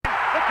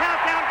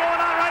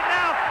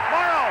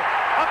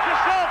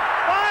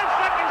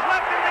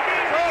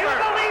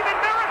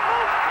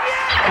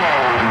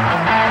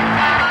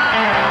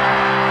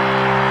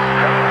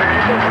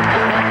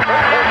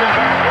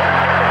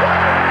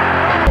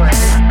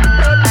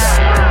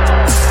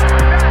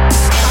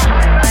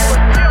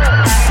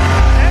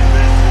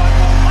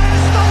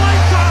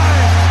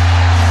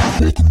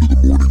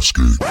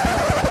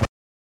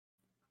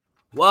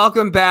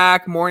Welcome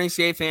back, Morning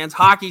Skate fans.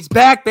 Hockey's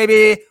back,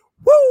 baby.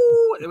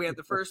 Woo! We have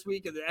the first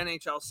week of the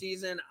NHL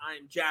season.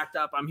 I'm jacked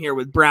up. I'm here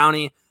with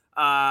Brownie.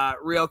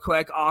 Real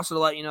quick, also to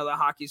let you know that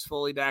hockey's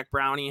fully back.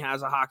 Brownie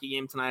has a hockey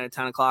game tonight at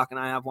 10 o'clock, and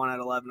I have one at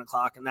 11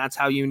 o'clock, and that's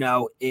how you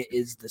know it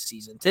is the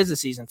season. 'Tis the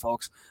season,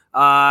 folks.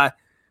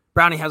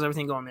 Brownie, how's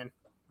everything going, man?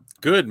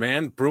 Good,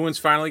 man. Bruins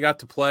finally got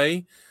to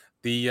play.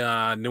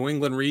 The New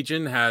England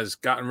region has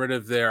gotten rid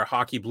of their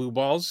hockey blue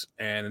balls,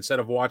 and instead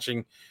of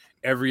watching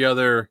every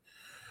other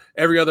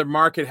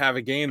market have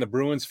a game, the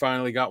Bruins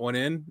finally got one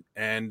in,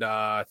 and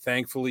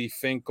thankfully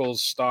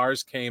Finkel's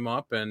Stars came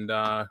up, and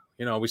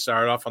we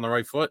started off on the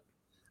right foot.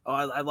 Oh,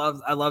 I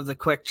love the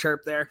quick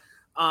chirp there.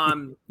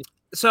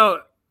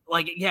 So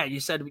you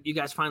said you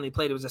guys finally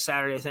played. It was a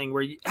Saturday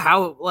thing.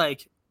 How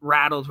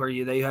rattled were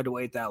you that you had to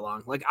wait that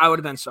long? Like, I would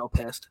have been so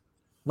pissed.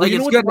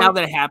 It's good now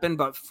that it happened,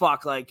 but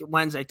fuck,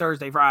 Wednesday,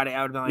 Thursday, Friday,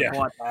 I would have been like,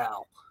 what the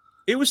hell?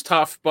 It was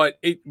tough, but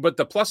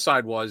the plus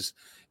side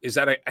is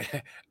that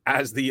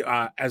as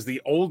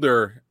the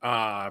older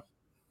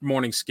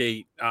morning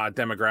skate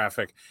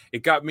demographic,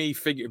 it got me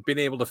been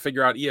able to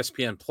figure out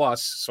ESPN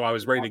Plus, so I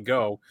was ready to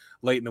go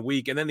late in the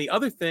week. And then the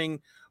other thing,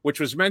 which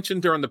was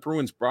mentioned during the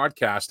Bruins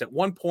broadcast, at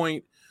one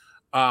point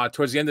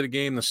towards the end of the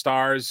game, the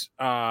Stars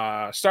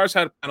had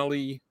a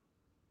penalty.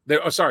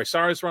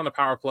 Stars were on the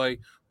power play,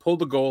 pulled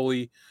the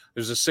goalie.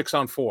 There's a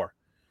 6-on-4.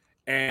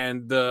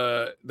 And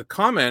the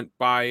comment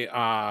by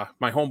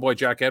my homeboy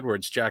Jack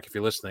Edwards, Jack, if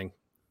you're listening,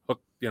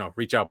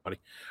 reach out, buddy.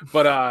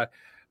 But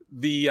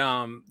the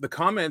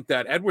comment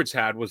that Edwards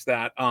had was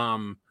that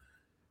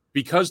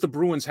because the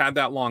Bruins had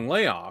that long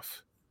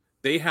layoff,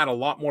 they had a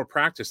lot more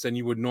practice than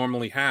you would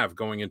normally have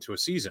going into a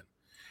season.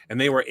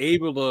 And they were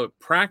able to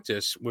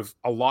practice with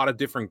a lot of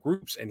different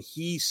groups. And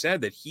he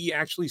said that he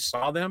actually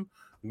saw them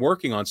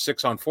working on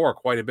 6-on-4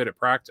 quite a bit at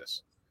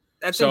practice.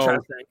 That's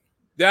interesting.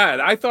 Yeah,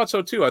 I thought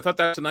so too. I thought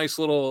that's a nice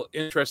little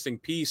interesting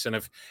piece. And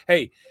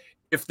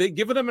if they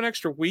give them an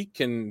extra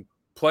week and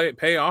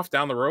pay off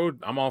down the road,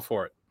 I'm all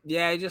for it.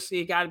 Yeah,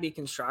 you got to be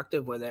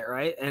constructive with it,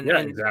 right?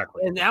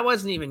 Exactly. And that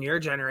wasn't even your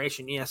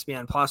generation,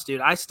 ESPN Plus,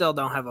 dude. I still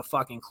don't have a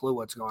fucking clue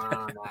what's going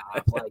on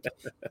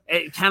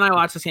that. Can I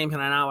watch this game? Can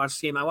I not watch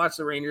this game? I watched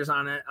the Rangers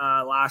on it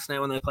last night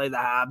when they played the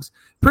Habs.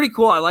 Pretty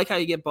cool. I like how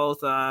you get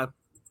both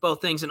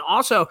things. And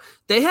also,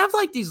 they have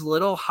these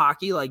little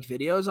hockey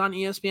videos on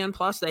ESPN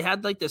Plus. They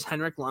had this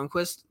Henrik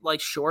Lundqvist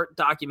short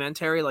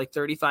documentary,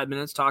 35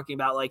 minutes, talking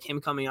about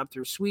him coming up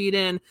through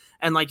Sweden.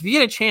 And if you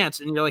get a chance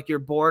and you're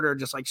bored or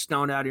just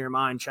stoned out of your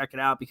mind, check it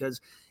out,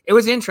 because it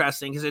was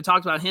interesting, because it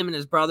talked about him and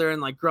his brother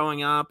and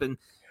growing up. And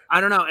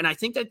I don't know. And I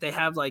think that they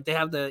have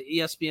the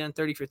ESPN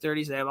 30 for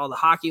 30s. They have all the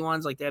hockey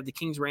ones. They have the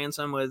King's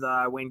Ransom with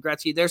Wayne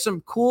Gretzky. There's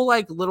some cool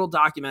little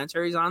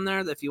documentaries on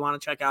there that if you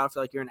want to check out,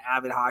 if you're an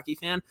avid hockey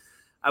fan,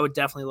 I would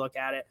definitely look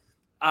at it.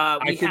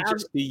 I can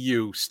just see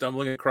you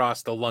stumbling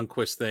across the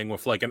Lundqvist thing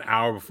with an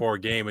hour before a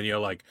game, and you're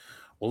like,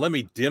 well, let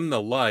me dim the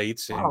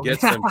lights and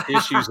get some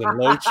tissues and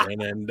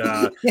lotion and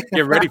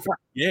get ready for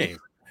the game.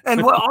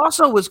 And what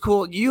also was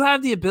cool, you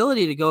have the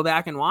ability to go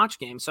back and watch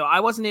games. So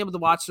I wasn't able to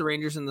watch the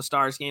Rangers and the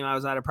Stars game. I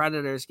was at a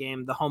Predators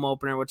game, the home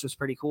opener, which was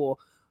pretty cool.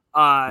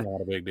 Not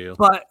a big deal.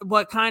 But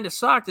what kind of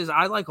sucked is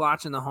I like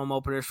watching the home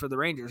openers for the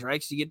Rangers, right?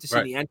 Because you get to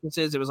see the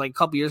entrances. It was a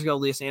couple years ago,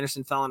 Elias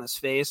Anderson fell on his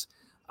face.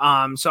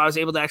 So I was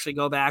able to actually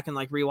go back and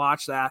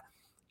rewatch that.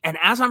 And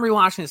as I'm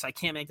rewatching this, I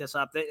can't make this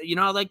up.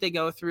 They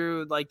go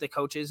through the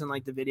coaches and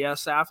the video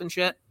staff and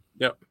shit.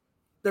 Yep.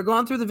 They're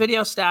going through the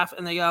video staff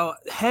and they go,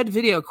 head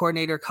video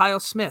coordinator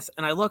Kyle Smith.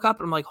 And I look up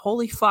and I'm like,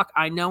 holy fuck,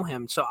 I know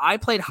him. So I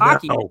played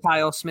hockey with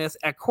Kyle Smith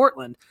at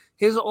Cortland.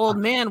 His old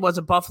man was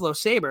a Buffalo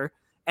Sabre,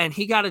 and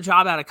he got a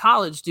job out of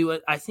college.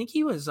 I think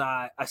he was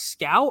a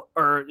scout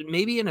or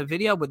maybe in a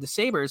video with the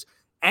Sabres.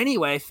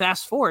 Anyway,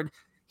 fast forward.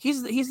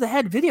 He's the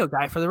head video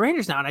guy for the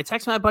Rangers now. And I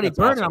text my buddy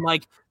Bird, and I'm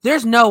like,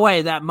 there's no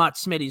way that Mutt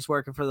Smitty's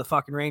working for the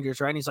fucking Rangers,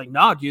 right? And he's like,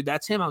 no, dude,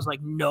 that's him. I was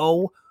like,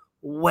 no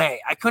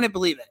way. I couldn't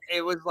believe it.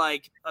 It was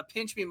a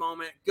pinch me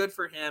moment. Good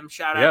for him.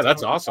 Shout out. Yeah,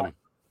 that's awesome.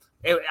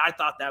 I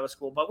thought that was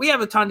cool. But we have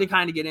a ton to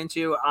kind of get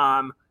into.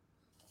 And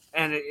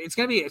it's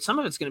going to be, some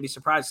of it's going to be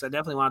surprises. I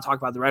definitely want to talk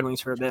about the Red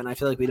Wings for a bit, and I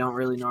feel like we don't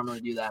really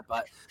normally do that.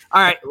 But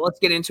all right, let's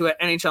get into it.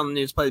 NHL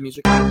news, play the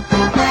music.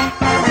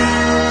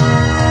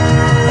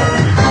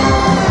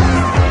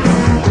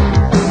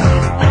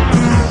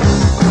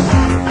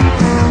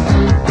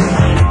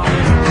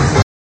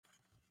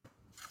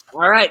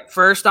 All right,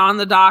 first on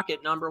the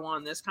docket, number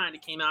one. This kind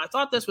of came out. I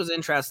thought this was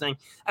interesting.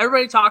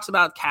 Everybody talks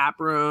about cap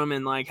room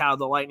and how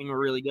the Lightning were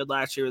really good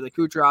last year, the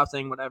Kucherov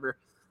thing, whatever.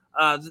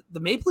 The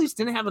Maple Leafs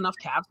didn't have enough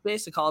cap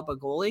space to call up a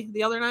goalie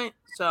the other night,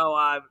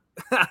 so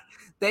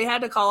they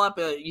had to call up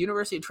a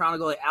University of Toronto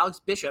goalie,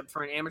 Alex Bishop,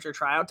 for an amateur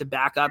tryout to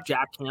back up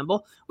Jack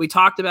Campbell. We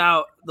talked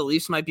about the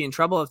Leafs might be in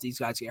trouble if these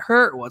guys get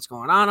hurt or what's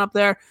going on up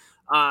there.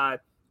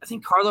 I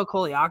think Carlo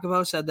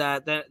Koliakovo said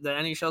that the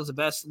NHL is the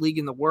best league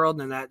in the world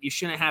and that you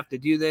shouldn't have to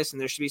do this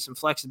and there should be some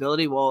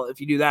flexibility. Well,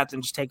 if you do that,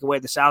 then just take away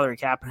the salary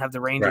cap and have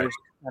the Rangers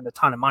spend a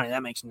ton of money.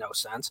 That makes no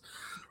sense.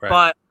 Right.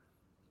 But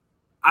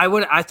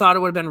I thought it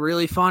would have been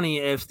really funny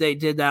if they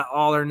did that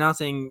All or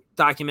Nothing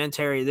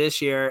documentary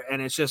this year,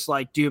 and it's just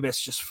like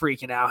Dubas just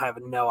freaking out,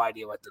 having no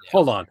idea what to do.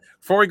 Hold on.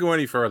 Before we go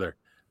any further,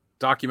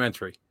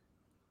 documentary.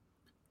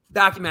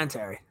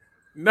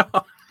 No.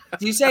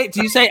 Do you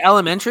say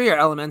elementary or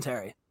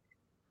elementary?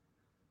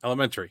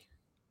 Elementary.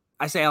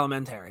 I say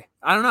elementary.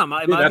 I don't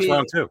know. That's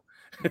wrong too.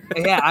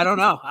 Yeah, I don't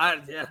know. I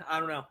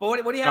don't know.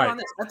 But what do you have on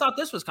this? I thought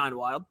this was kind of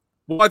wild.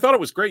 Well, I thought it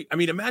was great. I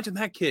mean, imagine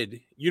that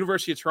kid,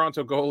 University of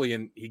Toronto goalie,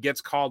 and he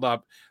gets called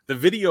up. There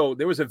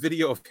was a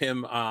video of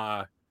him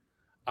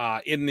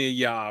in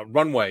the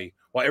runway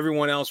while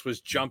everyone else was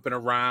jumping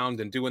around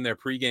and doing their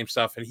pregame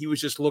stuff, and he was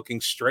just looking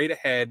straight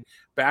ahead,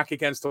 back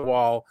against the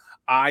wall,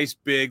 eyes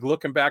big,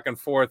 looking back and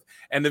forth.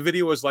 And the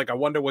video was like, I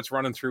wonder what's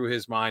running through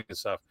his mind and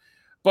stuff.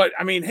 But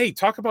I mean, hey,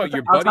 talk about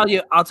your buddy.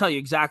 I'll tell you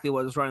exactly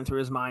what was running through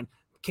his mind.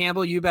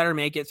 Campbell, you better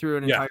make it through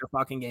an entire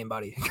fucking game,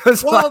 buddy.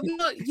 Well,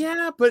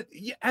 but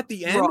at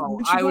the end, bro,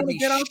 I would be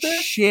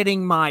shitting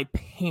my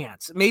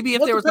pants. Maybe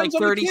if there was like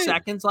 30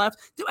 seconds left.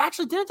 Dude,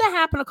 actually, didn't that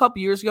happen a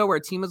couple years ago where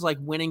a team was like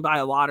winning by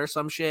a lot or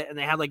some shit, and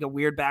they had like a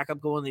weird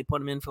backup goal and they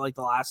put him in for like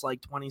the last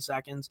like 20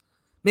 seconds?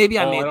 Maybe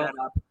I made that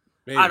up.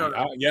 Maybe. I don't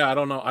know. I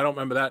don't know. I don't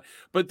remember that.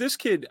 But this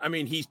kid, I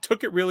mean, he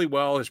took it really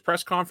well. His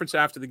press conference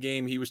after the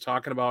game, he was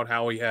talking about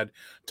how he had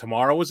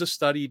tomorrow was a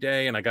study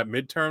day, and I got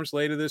midterms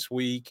later this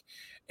week.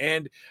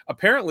 And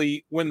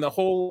apparently, when the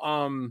whole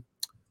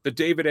the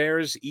David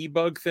Ayers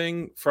e-bug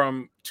thing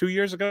from 2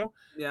 years ago,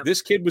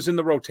 this kid was in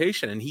the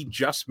rotation and he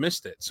just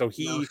missed it. So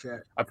he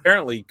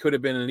apparently could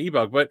have been an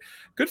e-bug, but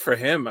good for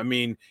him. I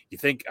mean,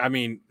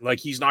 like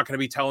he's not going to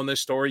be telling this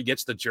story. He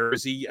gets the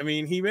jersey. I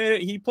mean, he made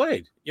it. He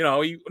played. You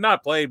know, he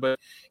not played, but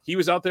he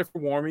was out there for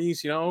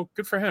warmies. You know,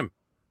 good for him.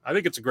 I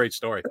think it's a great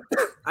story.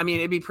 I mean,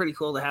 it'd be pretty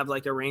cool to have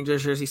like a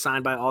Rangers jersey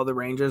signed by all the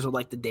Rangers with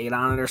like the date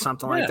on it or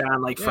something like that,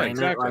 and like frame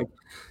it. Like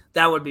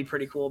that would be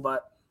pretty cool.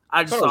 But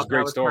I just thought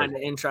that was kind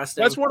of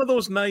interesting. That's one of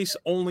those nice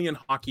only in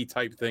hockey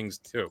type things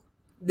too.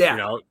 Yeah, you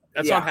know,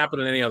 that's not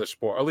happening in any other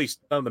sport, at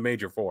least none of the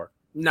major four.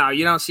 No,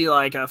 you don't see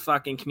like a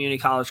fucking community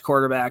college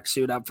quarterback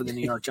suit up for the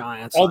New York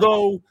Giants.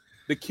 Although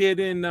the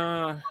kid in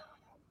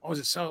was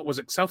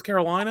it South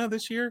Carolina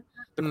this year?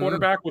 The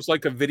quarterback was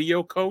like a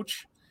video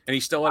coach. And he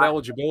still had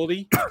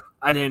eligibility.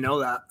 I didn't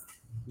know that.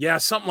 Yeah,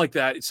 something like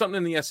that. It's something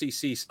in the SEC.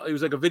 He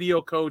was like a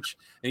video coach,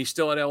 and he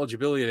still had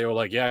eligibility. They were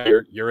like, "Yeah,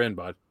 you're in,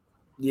 bud."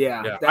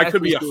 Yeah. I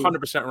could be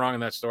 100% wrong in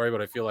that story,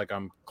 but I feel like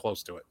I'm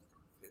close to it.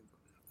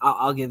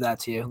 I'll give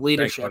that to you.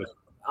 Leadership.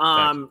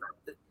 Thanks,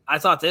 I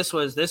thought this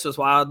was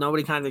wild.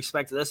 Nobody kind of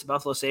expected this. The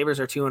Buffalo Sabres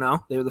are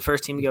 2-0. They were the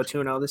first team to go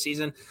 2-0 this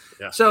season.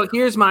 Yeah. So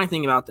here's my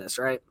thing about this,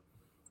 right?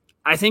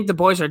 I think the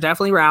boys are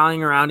definitely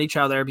rallying around each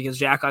other because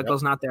Jack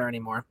Eichel's not there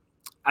anymore.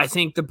 I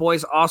think the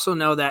boys also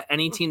know that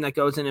any team that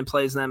goes in and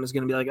plays them is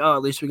going to be like, oh,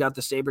 at least we got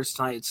the Sabres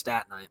tonight. It's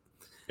stat night.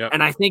 Yep.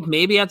 And I think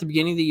maybe at the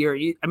beginning of the year,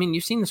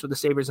 you've seen this with the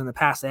Sabres in the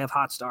past. They have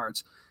hot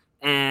starts.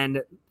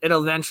 And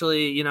it'll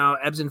eventually,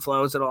 ebbs and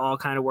flows. It'll all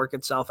kind of work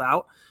itself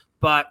out.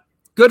 But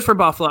good for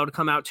Buffalo to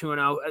come out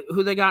 2-0.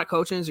 Who they got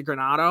coaching is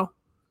Granato.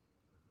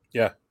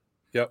 Yeah.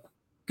 Yep.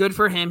 Good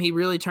for him. He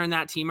really turned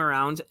that team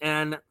around.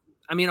 And,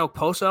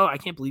 Okposo, I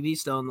can't believe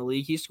he's still in the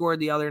league. He scored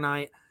the other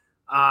night.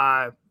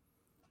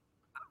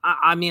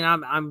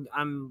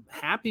 I'm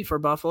happy for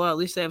Buffalo. At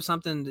least they have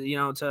something,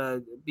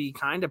 to be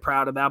kind of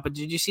proud about. But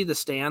did you see the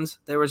stands?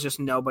 There was just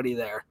nobody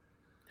there.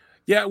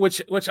 Yeah,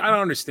 which I don't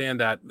understand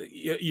that.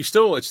 It's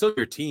still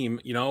your team,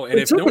 and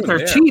if no one's are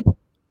there, cheap.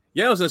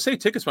 Yeah, I was gonna say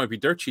tickets might be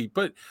dirt cheap,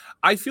 but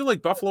I feel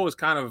like Buffalo has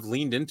kind of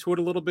leaned into it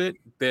a little bit.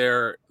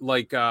 They're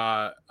like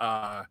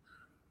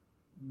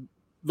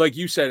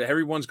you said,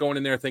 everyone's going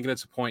in there thinking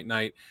it's a point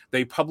night.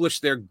 They publish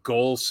their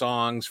goal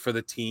songs for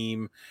the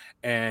team,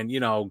 and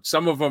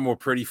some of them were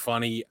pretty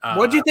funny.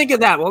 What'd you think of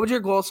that? What would your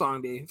goal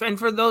song be? And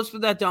for those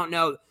that don't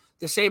know,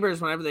 the Sabres,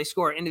 whenever they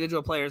score,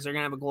 individual players, they're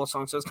gonna have a goal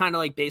song. So it's kind of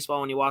like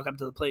baseball when you walk up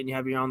to the plate and you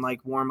have your own like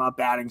warm up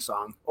batting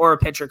song or a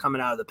pitcher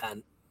coming out of the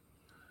pen.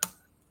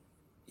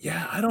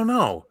 Yeah, I don't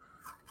know.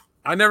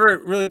 I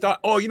never really thought.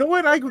 Oh, you know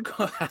what? I would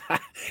go.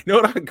 You know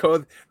what I would go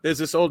with? There's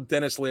this old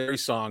Dennis Leary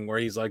song where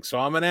he's like, "So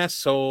I'm an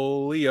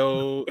asshole."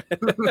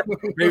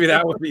 Maybe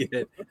that would be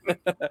it.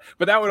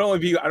 But that would only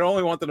be. I'd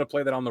only want them to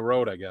play that on the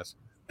road, I guess.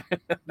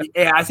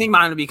 Yeah, I think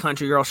mine would be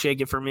 "Country Girl,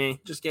 Shake It for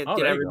Me." Just get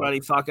everybody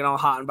fucking all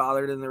hot and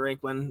bothered in the rink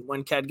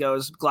when Ked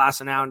goes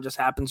glassing out and just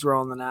happens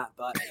rolling the net.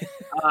 But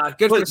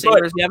good for the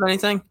Sabres. Do you have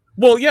anything?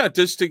 Well, yeah.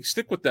 Just to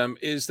stick with them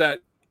is that.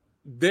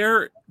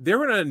 They're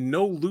in a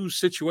no-lose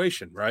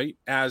situation, right?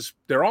 As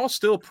they're all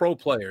still pro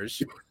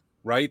players,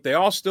 right? They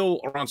all still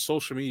are on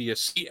social media,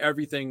 see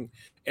everything,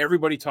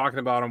 everybody talking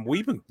about them.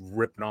 We've been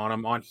ripping on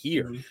them on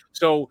here. Mm-hmm.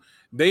 So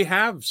they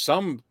have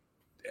some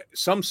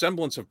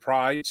semblance of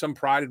pride, some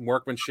pride in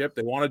workmanship.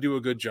 They want to do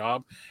a good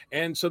job.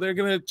 And so they're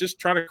going to just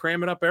try to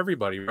cram it up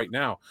everybody right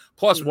now.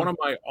 Plus, one of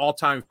my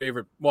all-time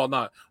favorite, one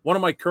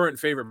of my current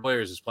favorite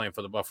players is playing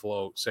for the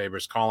Buffalo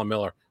Sabres, Colin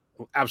Miller.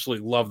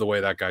 Absolutely love the way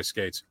that guy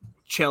skates.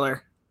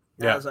 Chiller,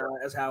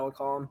 as Hal would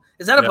call him.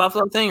 Is that a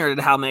Buffalo thing, or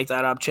did Hal make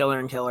that up? Chiller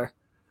and killer.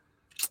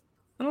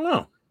 I don't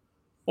know.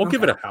 We'll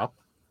give it a Hal.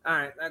 All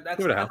right, that's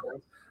Give it a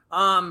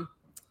hell.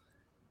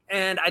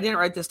 And I didn't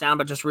write this down,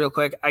 but just real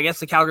quick, I guess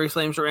the Calgary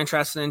Flames were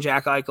interested in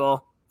Jack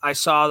Eichel. I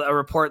saw a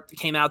report that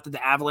came out that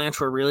the Avalanche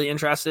were really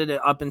interested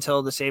up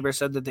until the Sabres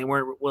said that they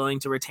weren't willing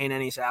to retain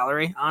any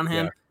salary on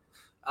him.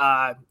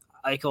 Yeah.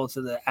 Eichel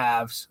to the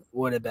Avs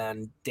would have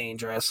been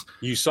dangerous.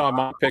 You saw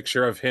my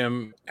picture of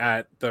him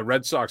at the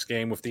Red Sox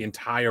game with the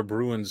entire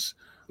Bruins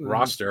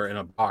roster in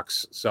a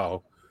box.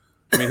 So,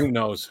 I mean, who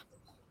knows?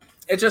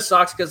 It just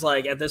sucks because,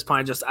 like, at this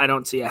point, I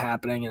don't see it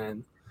happening,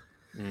 and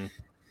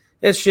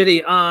it's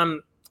shitty.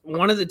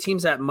 One of the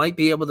teams that might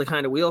be able to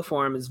kind of wheel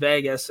for him is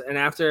Vegas, and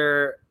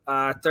after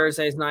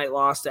Thursday's night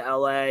loss to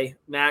LA,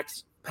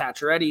 Max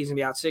Pacioretty is gonna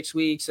be out 6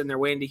 weeks, and they're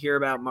waiting to hear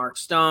about Mark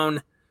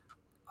Stone.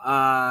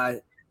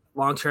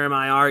 Long-term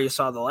IR, you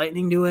saw the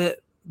Lightning do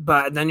it,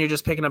 but then you're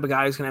just picking up a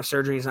guy who's going to have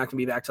surgery. He's not going to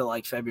be back till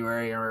like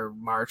February or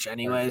March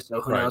anyway,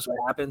 so who knows what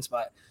happens.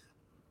 But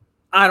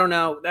I don't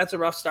know. That's a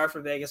rough start for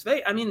Vegas.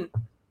 I mean,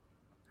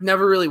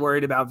 never really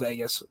worried about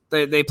Vegas.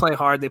 They play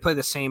hard. They play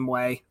the same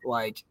way.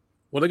 Like,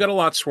 well, they got a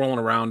lot swirling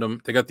around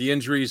them. They got the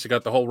injuries. They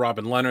got the whole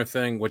Robin Leonard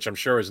thing, which I'm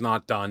sure is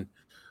not done.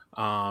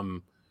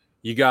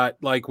 You got,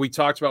 like we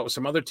talked about with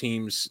some other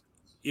teams,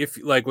 if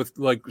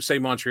say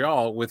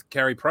Montreal with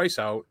Carey Price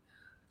out,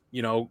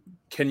 you know,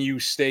 can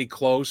you stay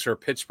close, or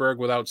Pittsburgh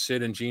without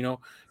Sid and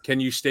Gino? Can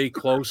you stay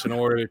close in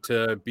order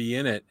to be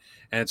in it?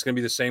 And it's going to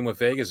be the same with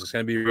Vegas. It's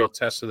going to be a real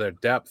test of their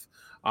depth.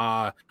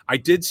 I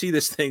did see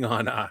this thing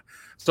on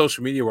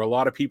social media where a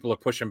lot of people are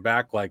pushing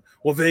back like,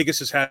 well, Vegas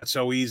has had it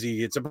so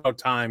easy. It's about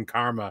time,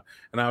 karma.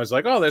 And I was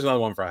like, oh, there's another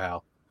one for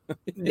Hal.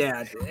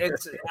 Yeah,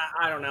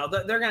 I don't know.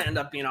 They're going to end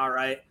up being all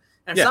right.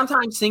 And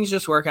sometimes things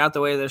just work out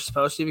the way they're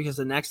supposed to, because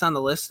the next on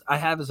the list I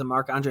have is a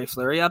Marc-Andre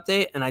Fleury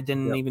update, and I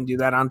didn't even do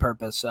that on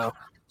purpose. So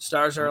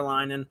stars are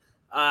aligning.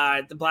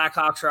 The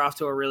Blackhawks are off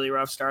to a really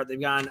rough start. They've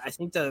gotten, I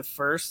think, the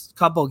first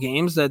couple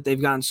games that they've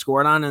gotten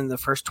scored on in the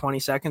first 20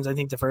 seconds. I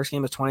think the first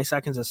game was 20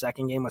 seconds. The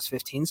second game was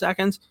 15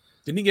 seconds.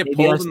 Didn't he get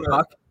pulled in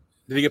the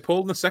Did he get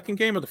pulled in the second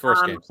game or the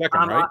first game?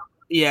 Second, right?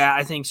 Yeah,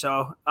 I think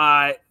so.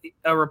 A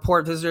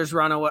report, visitors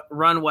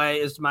runway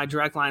is my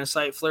direct line of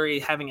sight. Fleury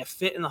having a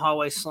fit in the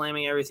hallway,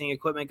 slamming everything.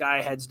 Equipment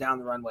guy heads down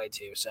the runway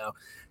too. So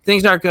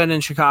things aren't good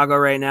in Chicago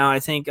right now. I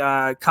think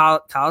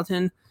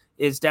Colleton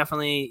is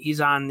definitely,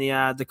 he's on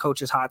the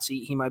coach's hot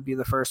seat. He might be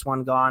the first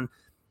one gone.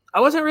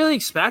 I wasn't really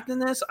expecting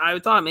this. I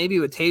thought maybe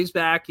with Taves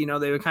back, they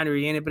would kind of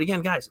regain it. But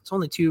again, guys, it's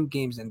only 2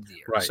 games into the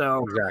year. Right,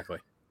 so exactly.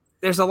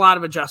 There's a lot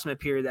of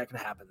adjustment period that can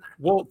happen there.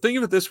 Well, think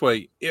of it this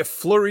way. If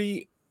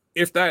Fleury,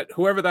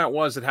 whoever that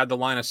was that had the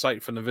line of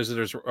sight from the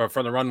visitors or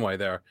from the runway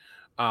there,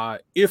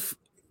 if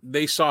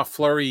they saw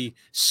Fleury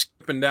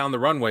skipping down the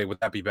runway, would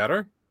that be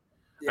better?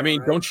 Yeah, I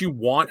mean, don't you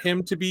want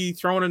him to be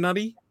throwing a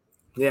nutty?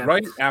 Yeah.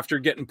 Right? After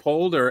getting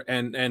pulled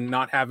and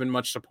not having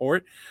much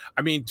support.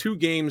 I mean, 2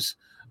 games.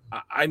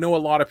 I know a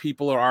lot of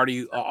people are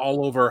already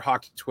all over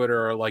hockey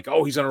Twitter are like,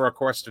 oh, he's going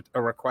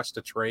to request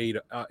a trade.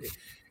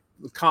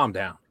 Calm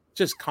down.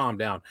 Just calm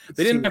down.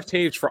 They didn't have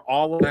Taves for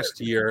all of last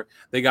year.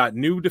 They got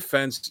new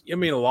defense. I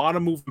mean, a lot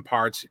of moving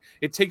parts.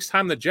 It takes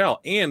time to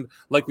gel. And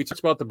like we talked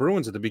about the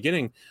Bruins at the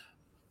beginning,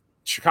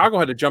 Chicago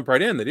had to jump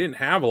right in. They didn't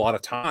have a lot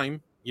of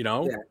time,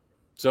 Yeah.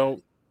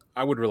 So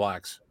I would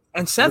relax.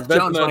 And Seth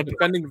Jones might be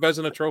defending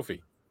Vezina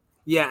trophy.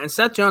 Yeah, and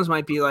Seth Jones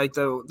might be like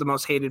the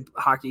most hated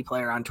hockey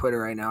player on Twitter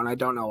right now, and I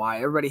don't know why.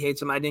 Everybody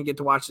hates him. I didn't get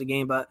to watch the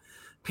game, but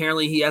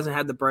apparently he hasn't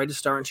had the brightest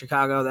start in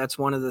Chicago. That's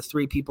one of the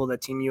 3 people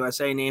that Team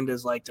USA named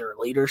as like their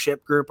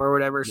leadership group or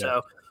whatever. Yeah.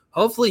 So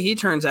hopefully he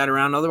turns that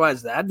around.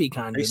 Otherwise, that'd be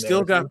kind of. They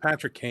still got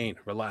Patrick Kane.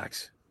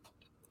 Relax.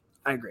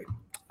 I agree.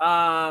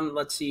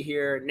 Let's see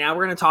here. Now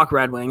we're going to talk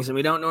Red Wings, and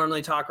we don't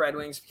normally talk Red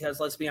Wings because,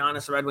 let's be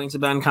honest, the Red Wings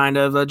have been kind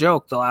of a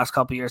joke the last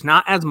couple of years.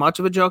 Not as much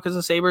of a joke as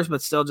the Sabres,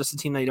 but still just a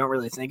team that you don't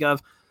really think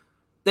of.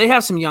 They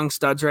have some young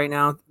studs right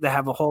now that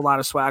have a whole lot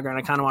of swagger, and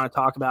I kind of want to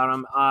talk about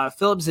them.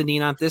 Philip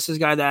Zadina, this is a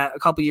guy that a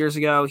couple years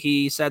ago,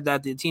 he said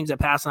that the teams that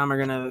pass on him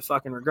are going to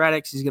fucking regret it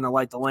because he's going to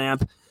light the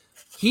lamp.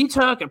 He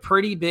took a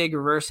pretty big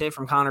reverse hit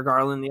from Connor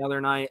Garland the other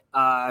night.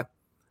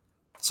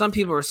 Some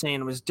people were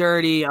saying it was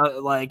dirty.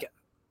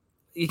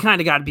 You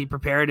kind of got to be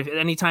prepared. If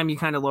anytime you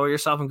kind of lower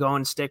yourself and go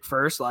and stick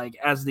first, like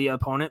as the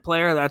opponent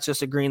player, that's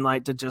just a green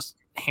light to just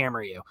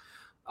hammer you.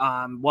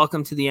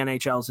 Welcome to the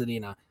NHL,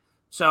 Zadina.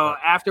 So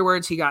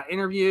afterwards, he got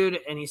interviewed,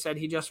 and he said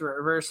he just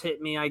reverse hit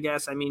me, I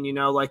guess. I mean,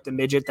 like the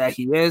midget that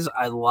he is.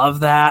 I love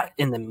that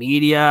in the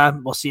media.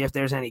 We'll see if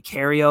there's any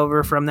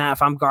carryover from that.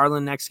 If I'm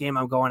Garland next game,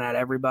 I'm going at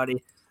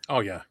everybody. Oh,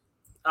 yeah.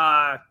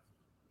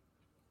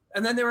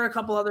 And then there were a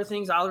couple other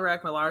things. Oliver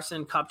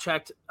Ekman-Larsson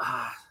cup-checked.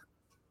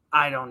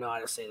 I don't know how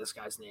to say this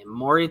guy's name.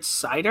 Moritz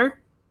Seider.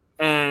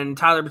 And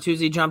Tyler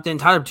Bertuzzi jumped in.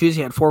 Tyler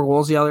Bertuzzi had 4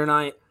 goals the other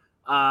night.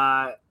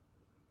 4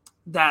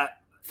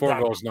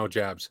 goals, no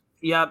jabs.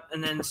 Yep,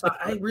 and then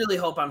I really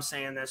hope I'm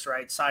saying this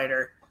right.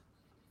 Cedar.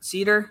 I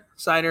think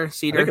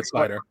it's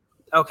Cider.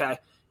 Okay.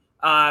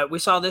 We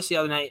saw this the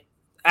other night.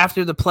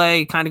 After the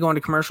play, kind of going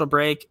to commercial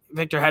break,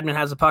 Victor Hedman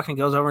has the puck and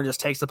goes over and just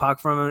takes the puck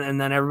from him,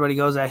 and then everybody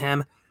goes at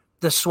him.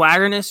 The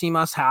swaggerness he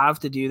must have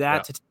to do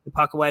that, to take the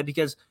puck away,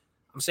 because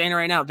I'm saying it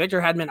right now. Victor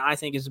Hedman, I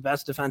think, is the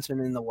best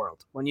defenseman in the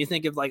world. When you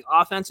think of like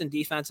offense and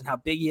defense and how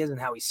big he is and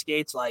how he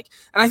skates, like,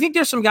 and I think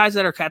there's some guys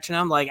that are catching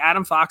him. Like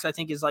Adam Fox, I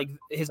think is like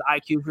his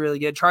IQ is really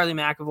good. Charlie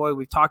McAvoy,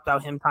 we've talked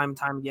about him time and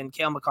time again.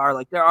 Cale Makar,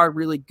 like there are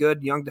really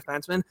good young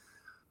defensemen.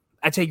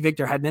 I take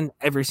Victor Hedman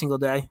every single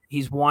day.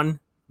 He's won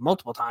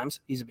multiple times.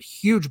 He's a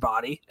huge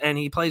body and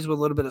he plays with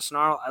a little bit of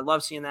snarl. I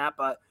love seeing that.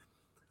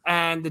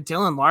 And the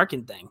Dylan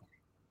Larkin thing.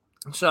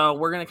 So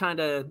we're gonna kind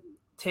of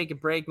take a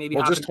break, maybe.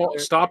 Well, just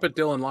stop at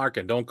Dylan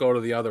Larkin. Don't go to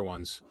the other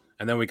ones,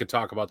 and then we could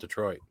talk about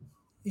Detroit.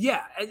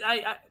 Yeah,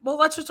 well,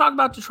 let's just talk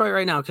about Detroit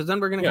right now, because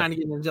then we're going to kind of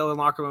get into Dylan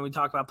Larkin when we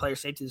talk about player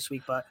safety this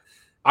week. But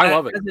I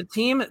love it. As a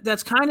team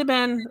that's kind of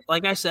been,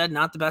 like I said,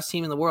 not the best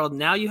team in the world.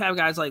 Now you have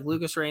guys like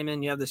Lucas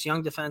Raymond. You have this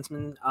young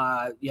defenseman.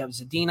 You have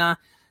Zadina,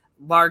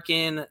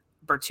 Larkin,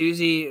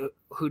 Bertuzzi,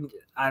 who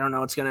I don't know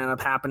what's going to end up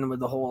happening with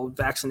the whole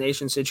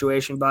vaccination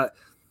situation. But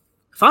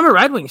if I'm a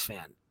Red Wings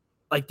fan,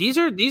 like these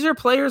are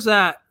players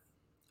that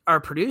are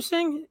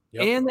producing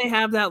and they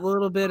have that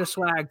little bit of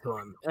swag to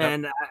them.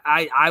 And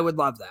I would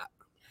love that.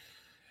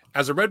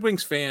 As a Red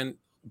Wings fan,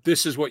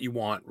 this is what you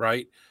want,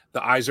 right?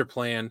 The eyes are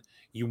playing.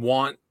 You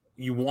want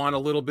a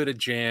little bit of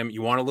jam.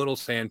 You want a little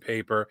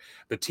sandpaper.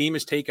 The team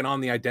has taken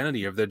on the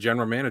identity of the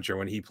general manager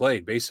when he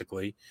played,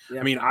 basically.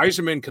 Yeah. I mean,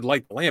 Yzerman could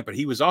light the lamp, but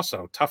he was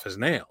also tough as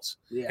nails.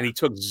 Yeah. And he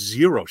took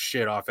zero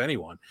shit off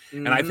anyone.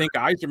 Mm-hmm. And I think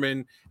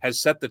Yzerman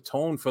has set the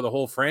tone for the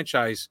whole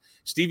franchise.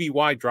 Stevie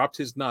Y dropped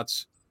his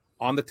nuts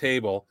on the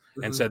table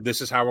and said,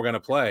 this is how we're going to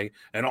play.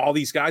 And all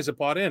these guys have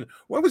bought in.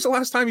 When was the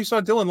last time you saw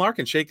Dylan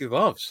Larkin shake his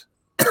gloves?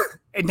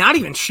 And not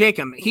even shake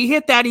him. He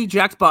hit that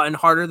eject button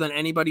harder than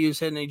anybody who's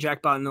hit an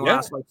eject button in the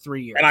last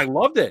 3 years. And I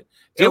loved it.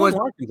 Dylan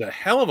Larkin's a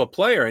hell of a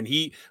player. And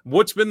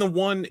what's been the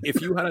one,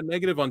 if you had a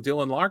negative on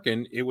Dylan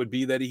Larkin, it would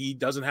be that he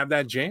doesn't have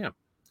that jam.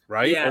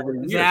 Right. Yeah.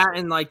 That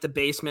and like the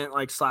basement,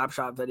 like slap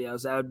shot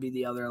videos, that would be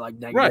the other like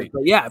negative. Right.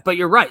 But yeah, but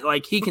you're right.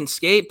 Like he can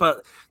skate,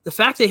 but the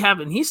fact they have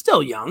him, he's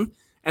still young.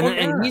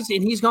 And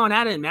he's going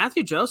at it. And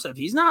Matthew Joseph,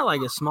 he's not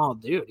like a small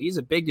dude. He's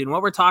a big dude. And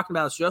what we're talking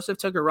about is Joseph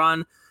took a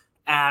run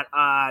at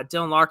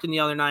Dylan Larkin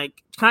the other night.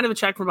 Kind of a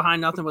check from behind.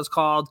 Nothing was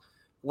called.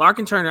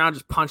 Larkin turned around,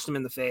 just punched him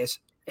in the face,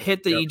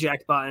 hit the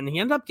eject button. He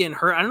ended up getting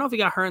hurt. I don't know if he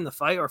got hurt in the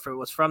fight or if it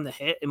was from the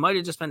hit. It might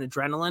have just been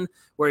adrenaline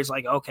where he's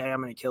like, okay,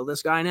 I'm going to kill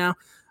this guy now.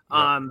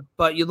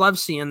 But you love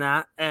seeing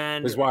that.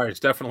 And his wires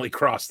definitely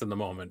crossed in the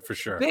moment for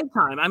sure. Big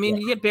time. I mean,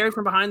 you get buried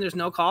from behind, there's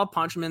no call,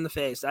 punch him in the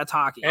face. That's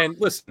hockey. And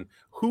listen,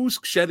 who's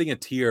shedding a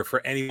tear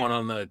for anyone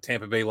on the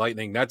Tampa Bay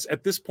Lightning? That's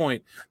at this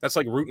point, that's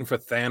like rooting for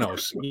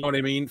Thanos. You know what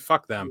I mean?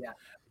 Fuck them. Yeah.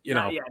 You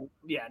know.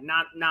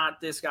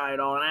 Not this guy at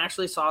all. And I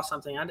actually saw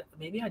something.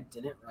 Maybe I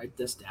didn't write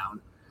this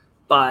down.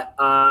 But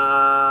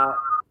I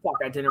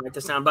didn't write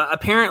this down. But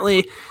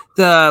apparently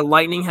the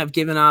Lightning have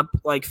given up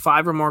like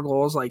 5 or more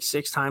goals like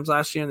 6 times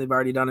last year, and they've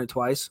already done it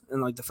twice in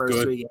like the first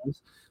 3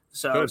 games.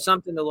 So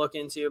something to look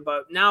into.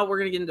 But now we're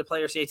going to get into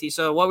player safety.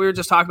 So what we were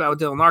just talking about with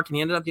Dylan Larkin,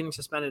 he ended up getting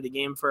suspended a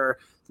game for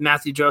the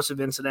Matthew Joseph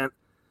incident.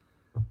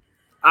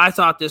 I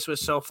thought this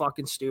was so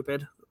fucking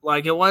stupid.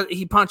 Like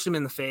he punched him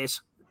in the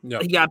face.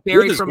 He got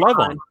buried from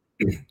behind.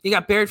 He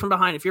got buried from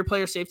behind. If you're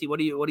player safety, what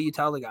do you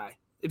tell the guy?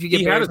 If you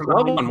get buried from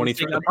behind, on when he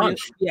threw the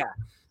punch.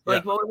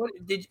 Like, what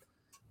did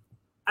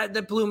you,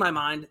 that blew my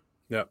mind.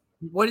 Yeah.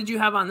 What did you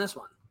have on this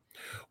one?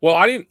 Well,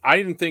 I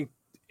didn't think.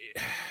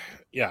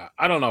 Yeah,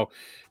 I don't know.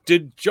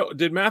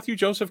 Did Matthew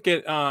Joseph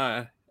get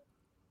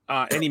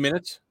any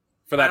minutes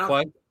for that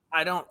play?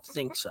 I don't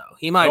think so.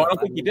 He might. No, I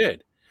don't think he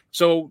did.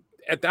 So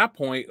at that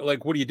point,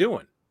 like, what are you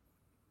doing?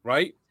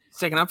 Right?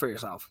 Sticking up for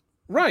yourself.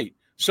 Right.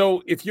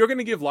 So if you're going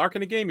to give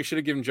Larkin a game, you should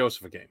have given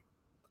Joseph a game.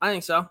 I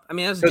think so. I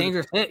mean, that's a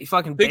dangerous hit. You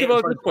fucking think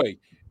about it this way.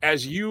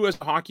 As you, as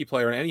a hockey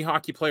player, and any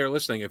hockey player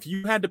listening, if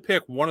you had to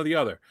pick one or the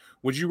other,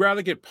 would you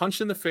rather get punched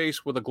in the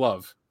face with a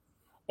glove,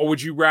 or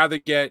would you rather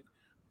get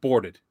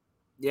boarded?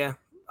 Yeah,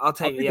 I'll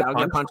take it. Yeah, I'll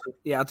get punched.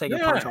 Yeah, I'll take a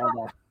punch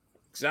all day.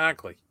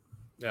 Exactly.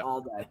 Yeah,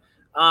 all day.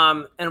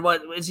 And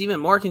what is even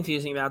more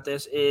confusing about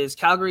this is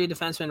Calgary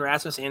defenseman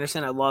Rasmus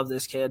Anderson. I love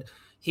this kid.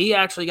 He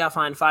actually got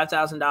fined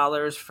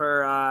 $5,000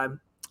 for a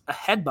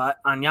headbutt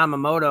on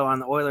Yamamoto on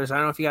the Oilers. I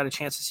don't know if you got a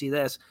chance to see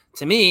this.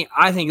 To me,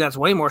 I think that's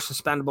way more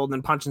suspendable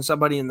than punching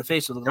somebody in the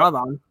face with a glove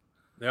on.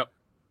 Yep.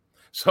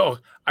 So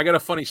I got a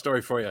funny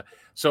story for you.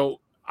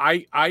 So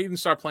I didn't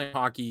start playing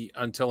hockey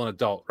until an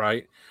adult,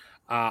 right?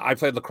 I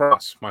played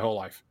lacrosse my whole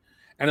life.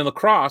 And in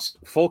lacrosse,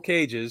 full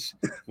cages,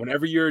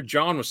 whenever you're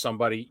John with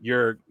somebody,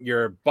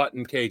 you're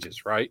button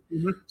cages, right?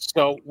 Mm-hmm.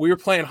 So we were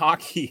playing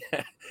hockey.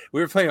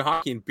 We were playing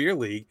hockey in beer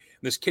league.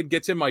 And this kid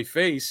gets in my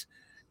face,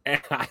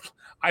 and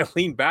I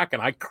leaned back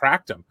and I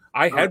cracked him.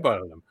 I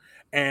headbutted him.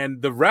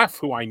 And the ref,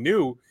 who I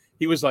knew,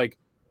 he was like,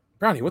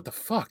 Brownie, what the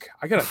fuck?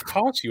 I got to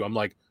talk to you. I'm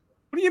like,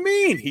 what do you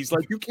mean? He's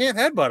like, you can't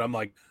headbutt. I'm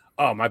like,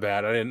 oh, my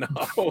bad. I didn't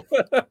know.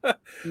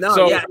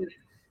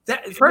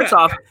 First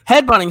off,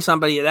 headbutting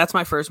somebody, that's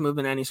my first move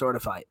in any sort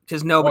of fight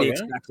because nobody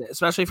expects it,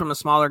 especially from a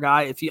smaller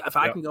guy. If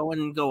I can go in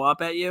and go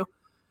up at you,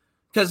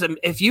 Because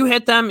if you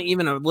hit them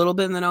even a little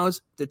bit in the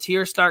nose, the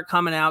tears start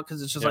coming out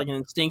because it's just like an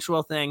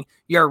instinctual thing.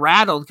 You're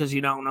rattled because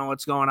you don't know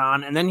what's going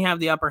on, and then you have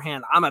the upper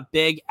hand. I'm a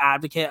big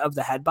advocate of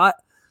the headbutt,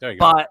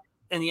 but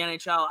in the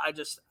NHL,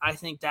 I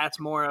think that's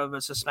more of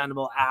a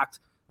suspendable act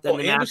than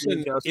the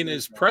Anderson in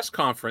his press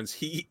conference.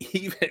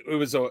 It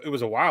was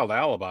a wild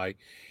alibi.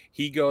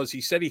 He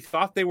said he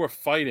thought they were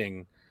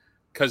fighting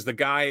because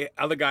the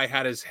other guy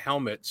had his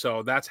helmet,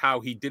 so that's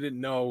how he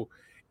didn't know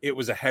it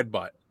was a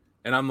headbutt.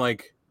 And I'm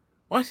like,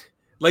 what?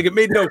 Like, it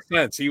made no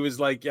sense. He was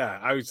like, yeah.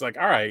 I was like,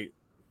 all right,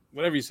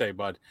 whatever you say,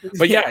 bud.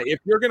 But yeah, if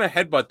you're gonna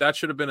headbutt, that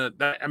should have been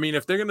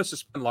if they're gonna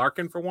suspend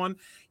Larkin for one,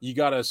 you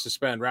gotta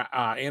suspend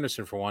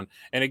Anderson for one.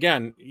 And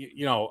again,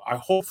 I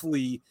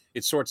hopefully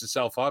it sorts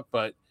itself out.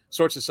 But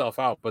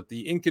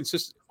the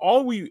inconsistent,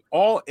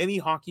 all any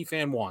hockey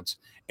fan wants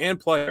and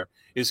player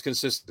is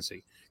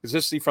consistency.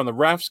 Consistency from the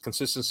refs,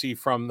 consistency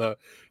from the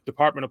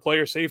Department of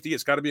Player Safety.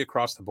 It's got to be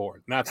across the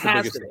board. And that's the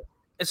biggest thing.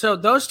 So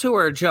those two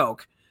are a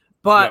joke.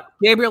 But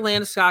Gabriel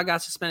Landeskog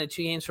got suspended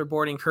 2 games for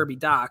boarding Kirby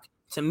Dach.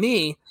 To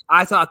me,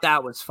 I thought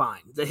that was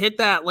fine. To hit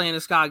that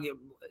Landeskog,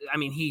 I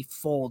mean, he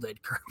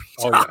folded Kirby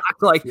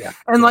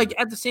Dach.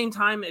 At the same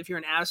time, if you're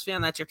an Avs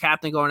fan, that's your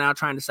captain going out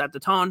trying to set the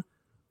tone.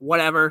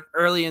 Whatever.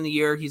 Early in the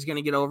year, he's going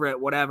to get over it,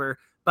 whatever.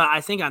 But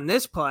I think on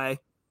this play,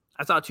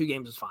 I thought 2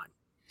 games was fine.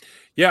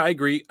 Yeah, I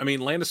agree. I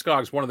mean,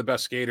 Landeskog's one of the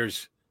best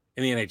skaters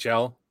in the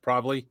NHL,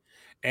 probably.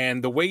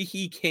 And the way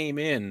he came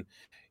in,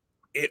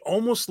 it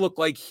almost looked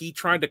like he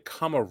tried to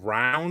come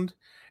around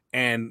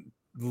and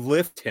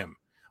lift him.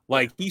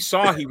 Like he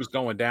saw he was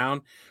going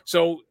down.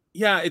 So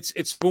yeah,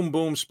 it's boom,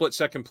 boom, split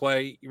second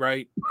play,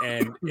 right?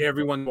 And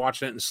everyone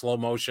watching it in slow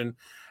motion.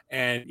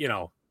 And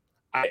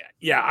I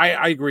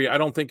agree. I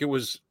don't think it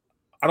was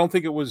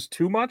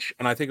too much,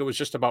 and I think it was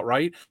just about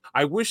right.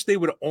 I wish they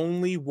would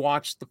only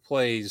watch the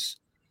plays.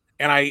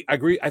 And I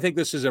agree. I think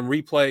this is a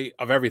replay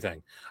of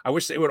everything. I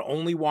wish they would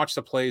only watch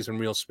the plays in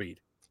real speed.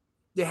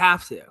 You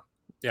have to.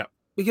 Yeah.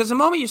 Because the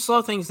moment you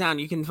slow things down,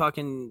 you can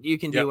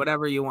do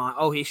whatever you want.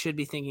 Oh, he should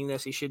be thinking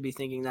this. He should be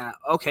thinking that.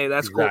 Okay,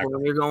 that's cool. But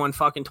when you're going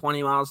fucking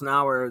 20 miles an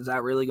hour, is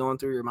that really going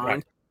through your mind?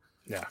 Right.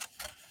 Yeah.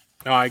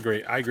 No, I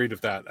agree. I agreed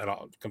with that at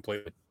all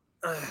completely.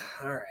 All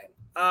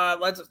right.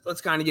 Let's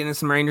kind of get into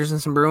some Rangers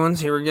and some Bruins.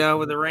 Here we go.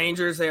 With the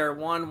Rangers, they are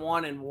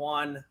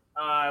 1-1-1.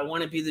 I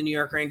want to be the New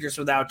York Rangers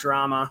without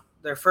drama.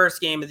 Their first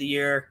game of the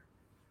year,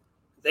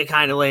 they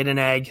kind of laid an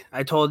egg.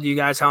 I told you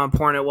guys how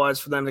important it was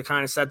for them to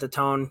kind of set the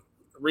tone.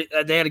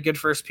 They had a good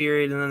first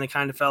period, and then they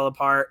kind of fell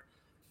apart.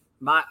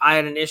 I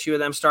had an issue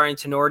with them starting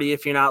Tenorti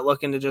if you're not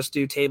looking to just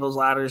do tables,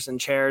 ladders, and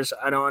chairs.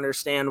 I don't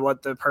understand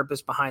what the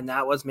purpose behind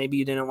that was. Maybe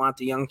you didn't want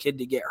the young kid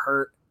to get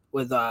hurt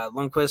with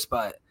Lundqvist,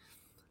 but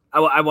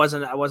I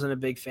wasn't a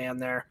big fan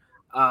there.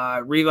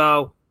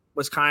 Revo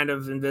was kind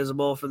of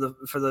invisible for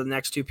the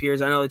next 2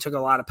 periods. I know they took a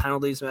lot of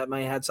penalties that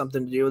might have had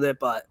something to do with it,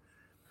 but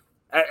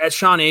as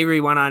Sean Avery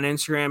went on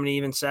Instagram and he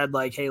even said,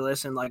 like, hey,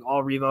 listen, like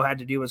all Revo had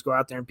to do was go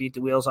out there and beat the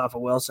wheels off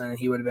of Wilson and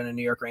he would have been a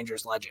New York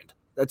Rangers legend.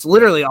 That's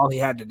literally all he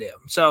had to do.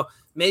 So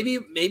maybe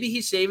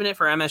he's saving it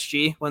for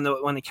MSG when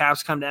the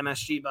Caps come to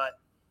MSG,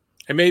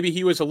 and maybe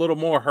he was a little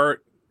more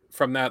hurt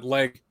from that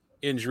leg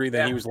injury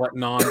than he was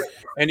letting on.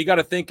 And you got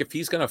to think if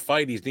he's going to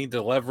fight, he's need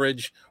to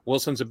leverage.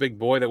 Wilson's a big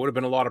boy. That would have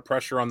been a lot of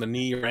pressure on the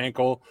knee or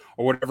ankle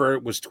or whatever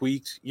it was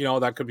tweaked.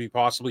 That could be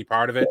possibly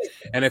part of it.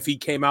 And if he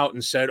came out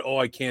and said, "Oh,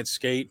 I can't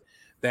skate,"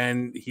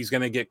 then he's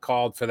going to get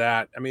called for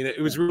that. I mean,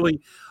 it was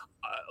really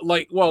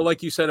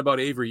like you said about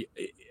Avery.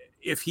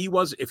 If he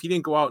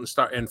didn't go out and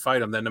start and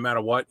fight him, then no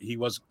matter what, he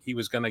wasn't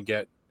going to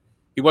get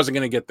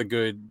the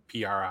good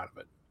PR out of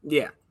it.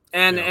 Yeah.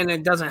 And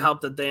it doesn't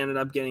help that they ended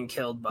up getting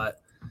killed, but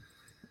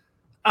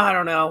I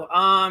don't know.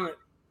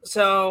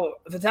 So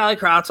Vitaly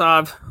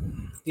Kravtsov,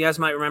 you guys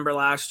might remember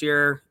last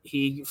year,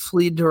 he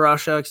fled to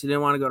Russia because he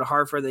didn't want to go to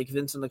Hartford. They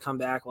convinced him to come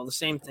back. Well, the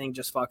same thing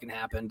just fucking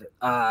happened.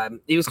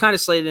 He was kind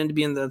of slated in to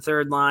be in the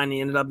third line. He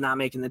ended up not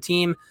making the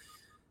team.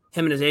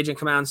 Him and his agent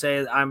come out and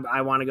say,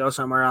 I want to go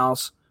somewhere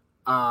else.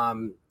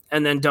 And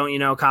then don't you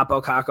know,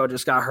 Capo Kakko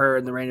just got hurt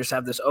and the Rangers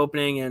have this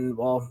opening and,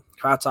 well,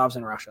 Kravtsov's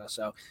in Russia.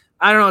 So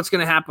I don't know what's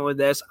going to happen with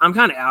this. I'm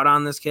kind of out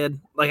on this kid.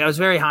 Like, I was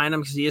very high on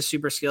him because he is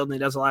super skilled and he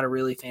does a lot of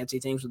really fancy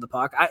things with the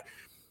puck.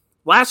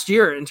 Last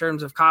year, in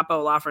terms of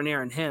Capo,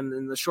 Lafreniere, and him,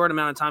 in the short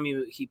amount of time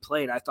he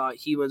played, I thought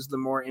he was the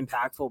more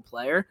impactful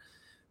player.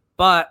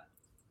 But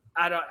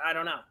I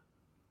don't know.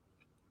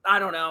 I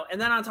don't know.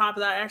 And then on top of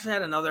that, I actually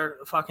had another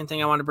fucking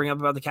thing I wanted to bring up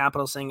about the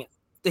Capitals thing.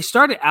 They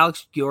started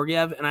Alex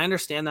Georgiev, and I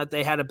understand that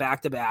they had a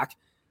back-to-back.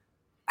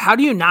 How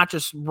do you not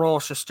just roll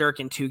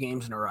Shesterkin 2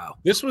 games in a row?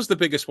 This was the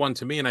biggest one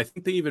to me, and I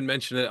think they even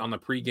mentioned it on the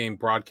pregame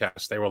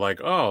broadcast. They were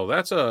like, "Oh,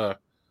 that's a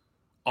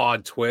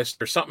odd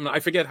twist," or something. I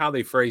forget how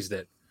they phrased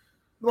it.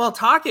 Well,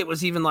 Tocchet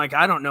was even like,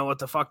 "I don't know what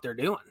the fuck they're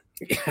doing."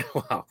 Yeah,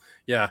 well,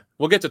 yeah,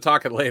 we'll get to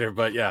Tocchet later,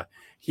 but yeah,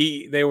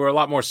 they were a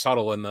lot more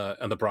subtle in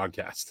the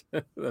broadcast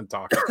than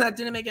Tocchet. That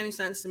didn't make any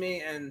sense to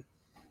me, and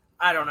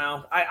I don't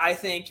know. I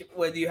think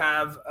when you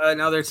have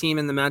another team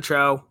in the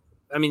Metro.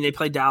 I mean, they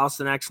played Dallas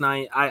the next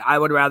night. I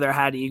would rather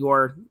had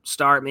Igor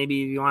start. Maybe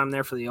you want him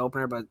there for the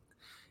opener, but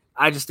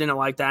I just didn't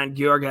like that. And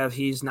Georgiev,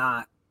 he's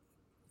not.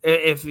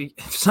 If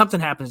something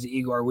happens to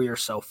Igor, we are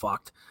so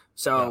fucked.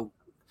 So,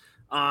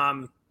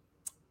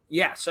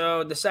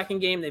 so the second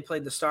game they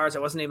played the Stars. I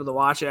wasn't able to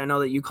watch it. I know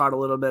that you caught a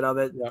little bit of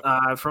it.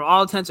 Yeah. For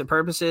all intents and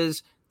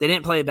purposes, they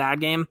didn't play a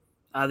bad game.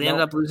 They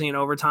ended up losing in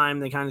overtime.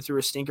 They kind of threw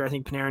a stinker. I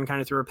think Panarin kind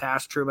of threw a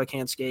pass. Trouba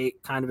can't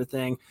skate, kind of a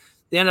thing.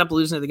 They ended up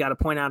losing it. They got a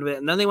point out of it.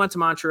 And then they went to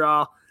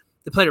Montreal.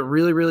 They played a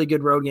really, really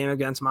good road game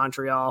against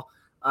Montreal.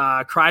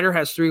 Kreider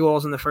has 3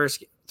 goals in the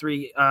first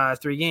three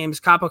games.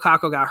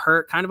 Kako got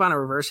hurt, kind of on a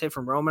reverse hit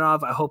from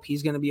Romanov. I hope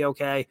he's going to be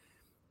okay.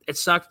 It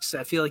sucks.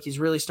 I feel like he's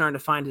really starting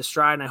to find his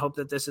stride, and I hope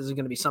that this isn't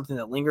going to be something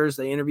that lingers.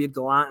 They interviewed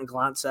Gallant, and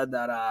Gallant said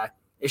that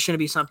it shouldn't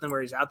be something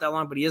where he's out that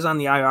long, but he is on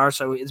the IR,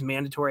 so it's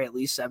mandatory at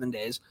least 7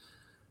 days.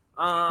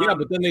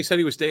 But then they said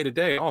he was day to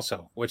day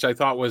also, which I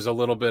thought was a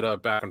little bit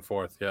of back and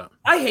forth. Yeah,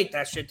 I hate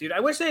that shit, dude.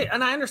 I wish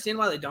and I understand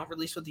why they don't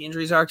release what the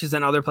injuries are, because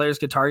then other players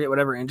could target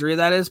whatever injury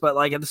that is. But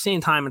like at the same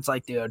time, it's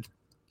like, dude,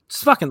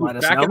 just fucking let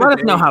us know. Let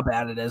us know how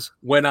bad it is.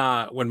 When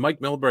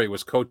Mike Milbury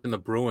was coaching the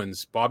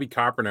Bruins, Bobby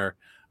Carpenter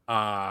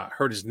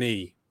hurt his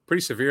knee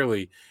pretty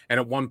severely, and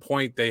at one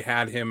point they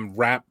had him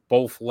wrap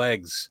both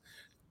legs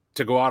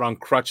to go out on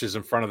crutches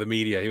in front of the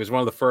media. He was one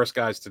of the first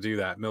guys to do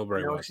that.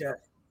 Milbury was. Shit.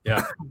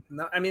 Yeah.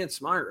 No, I mean, it's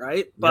smart,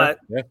 right? But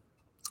yeah.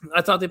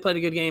 I thought they played a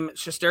good game.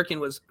 Shesterkin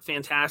was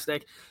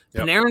fantastic.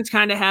 Panarin's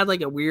kind of had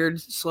like a weird,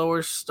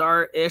 slower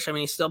start-ish. I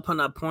mean, he's still putting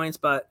up points,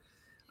 but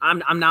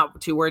I'm not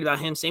too worried about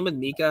him. Same with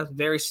Mika.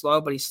 Very slow,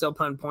 but he's still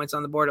putting points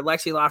on the board.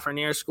 Alexi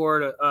Lafreniere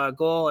scored a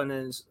goal in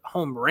his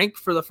home rink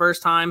for the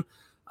first time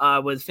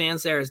with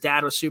fans there. His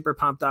dad was super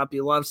pumped up.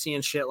 You love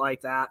seeing shit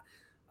like that.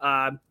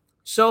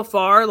 So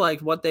far, like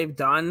what they've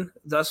done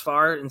thus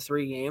far in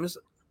 3 games,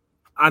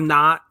 I'm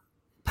not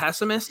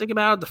pessimistic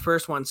about it. The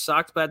first one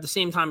sucked, but at the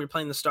same time, you're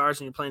playing the Stars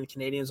and you're playing the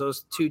Canadians.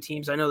 Those 2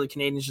 teams, I know the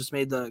Canadians just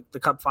made the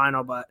Cup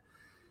final, but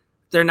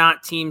they're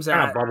not teams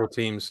that bubble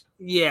teams.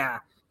 Yeah.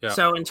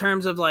 So in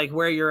terms of like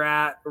where you're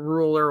at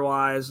ruler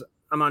wise,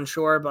 I'm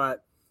unsure,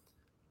 but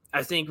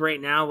I think right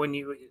now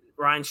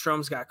Ryan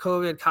Strom's got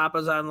COVID,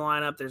 Kappa's on the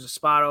lineup, there's a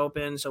spot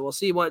open, so we'll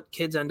see what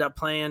kids end up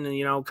playing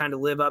and kind of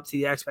live up to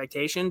the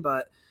expectation.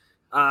 But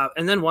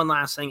and then one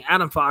last thing,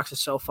 Adam Fox is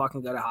so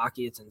fucking good at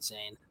hockey, it's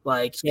insane.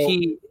 Like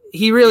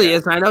he really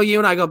is. I know you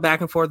and I go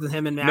back and forth with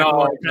him and Matt,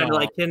 kind of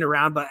like kidding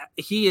around, but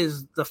he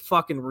is the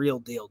fucking real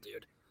deal,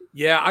 dude.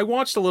 Yeah, I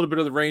watched a little bit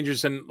of the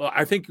Rangers, and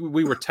I think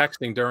we were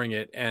texting during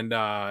it, and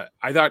I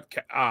thought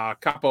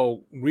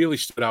Capo really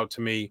stood out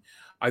to me.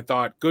 I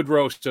thought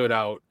Goodrow stood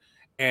out,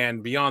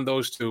 and beyond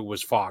those 2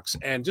 was Fox.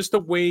 And just the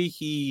way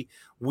he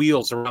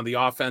wheels around the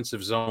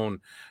offensive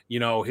zone,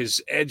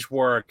 his edge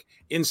work,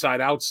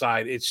 inside,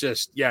 outside, it's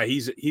just,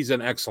 he's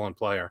an excellent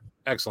player.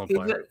 Excellent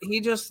player. He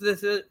just,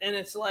 and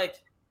it's like,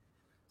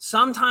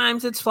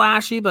 sometimes it's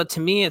flashy, but to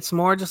me, it's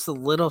more just the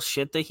little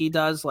shit that he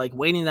does, like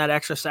waiting that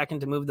extra second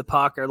to move the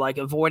puck or like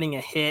avoiding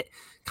a hit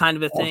kind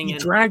of a thing. He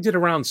dragged it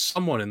around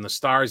someone in the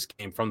Stars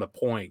game from the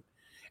point,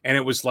 and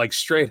it was like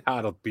straight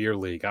out of beer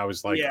league. I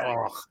was like,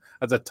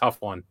 that's a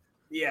tough one.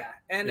 Yeah.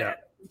 And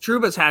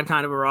Trouba's had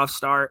kind of a rough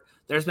start.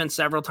 There's been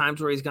several times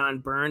where he's gotten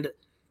burned.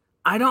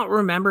 I don't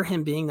remember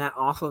him being that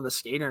awful of a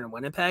skater in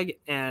Winnipeg,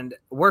 and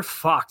we're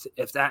fucked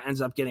if that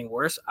ends up getting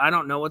worse. I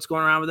don't know what's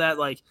going on with that.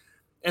 Like,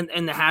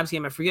 in the Habs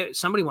game, I forget,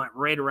 somebody went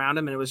right around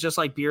him, and it was just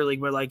like beer league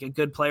where like a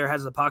good player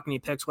has the puck and he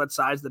picks what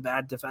size the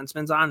bad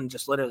defenseman's on and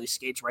just literally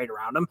skates right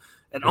around him.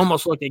 It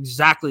almost looked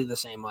exactly the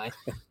same way.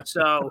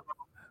 So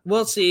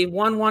we'll see.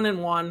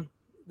 1-1-1.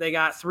 They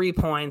got 3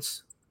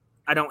 points.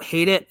 I don't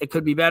hate it. It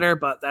could be better,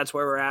 but that's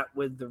where we're at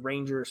with the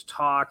Rangers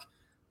talk.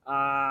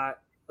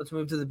 Let's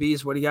move to the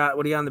Bees. What do you got?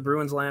 What do you got on the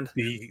Bruins land?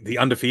 The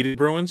undefeated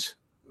Bruins?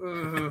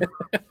 Mm-hmm.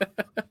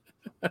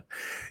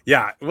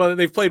 Yeah, well,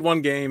 they've played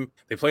 1 game.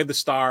 They played the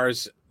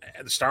Stars.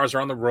 The Stars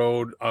are on the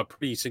road, a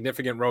pretty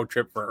significant road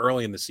trip for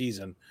early in the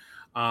season.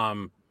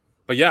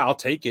 But yeah, I'll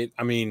take it.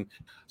 I mean,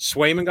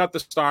 Swayman got the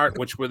start,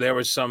 there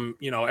was some,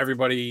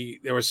 everybody,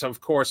 there was some,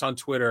 of course, on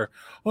Twitter.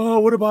 Oh,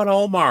 what about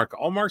Allmark?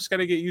 Allmark's got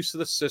to get used to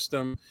the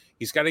system.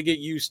 He's got to get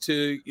used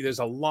to, there's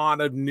a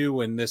lot of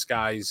new in this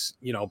guy's,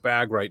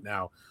 bag right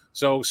now.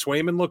 So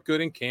Swayman looked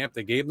good in camp.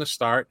 They gave him the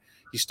start.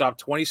 He stopped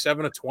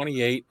 27 of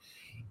 28.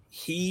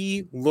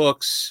 He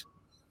looks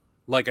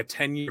like a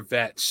 10-year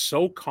vet,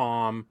 so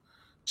calm,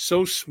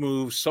 so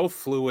smooth, so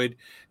fluid.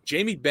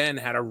 Jamie Benn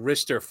had a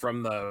wrister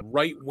from the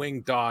right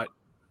wing dot,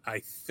 I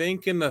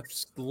think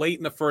late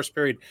in the first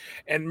period.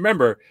 And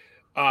remember,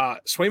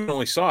 Swayman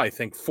only saw, I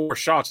think, 4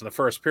 shots in the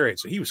first period,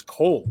 so he was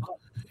cold.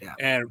 Yeah.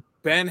 And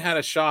Ben had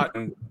a shot,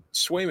 and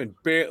Swayman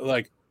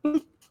barely,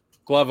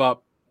 glove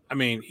up. I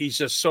mean, he's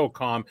just so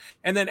calm.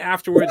 And then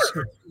afterwards,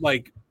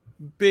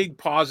 big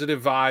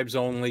positive vibes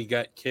only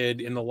kid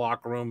in the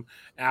locker room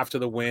after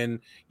the win.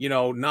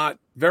 Not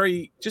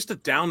very, just a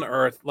down to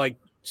earth, like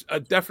a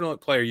definite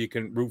player you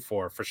can root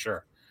for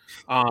sure.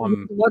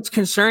 What's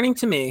concerning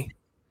to me,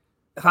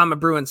 if I'm a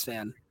Bruins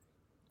fan,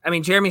 I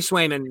mean, Jeremy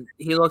Swayman,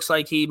 he looks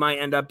like he might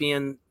end up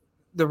being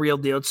the real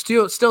deal. It's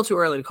still too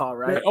early to call,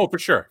 right? Yeah, oh, for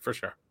sure.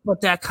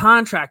 But that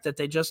contract that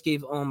they just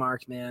gave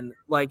Ullmark, man,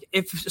 like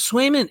if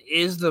Swayman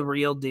is the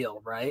real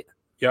deal, right?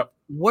 Yep.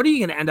 What are you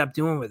going to end up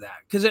doing with that?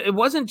 Because it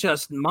wasn't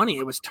just money;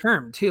 it was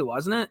term too,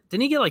 wasn't it?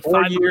 Didn't he get like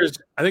 4 5 years?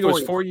 I think it was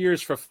 4 4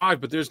 years for 5,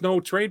 but there's no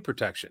trade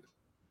protection.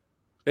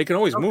 They can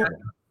always move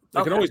him.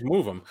 They can always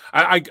move him.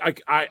 I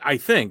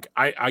think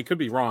I could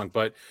be wrong,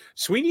 but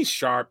Sweeney's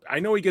sharp. I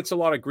know he gets a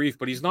lot of grief,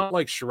 but he's not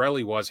like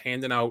Shirelli was,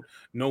 handing out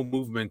no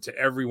movement to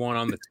everyone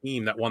on the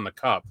team that won the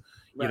cup.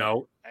 Right. You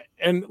know,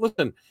 and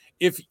listen,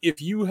 if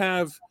you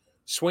have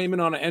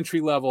Swayman on an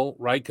entry level,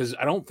 right? Because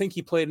I don't think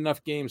he played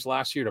enough games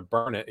last year to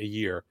burn it a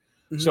year.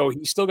 Mhm. So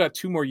he's still got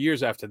 2 more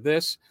years after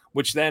this,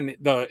 which then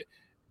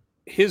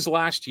his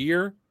last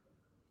year,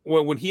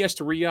 when he has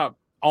to re-up,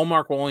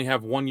 Allmark will only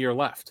have 1 year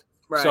left.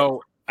 Right.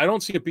 So I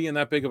don't see it being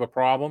that big of a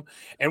problem.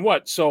 And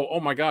what? So, oh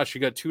my gosh,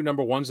 you got 2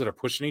 number ones that are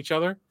pushing each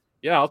other.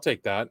 Yeah, I'll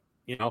take that.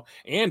 You know,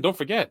 and don't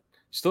forget,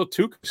 still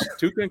Tuukka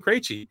and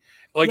Krejci.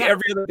 Like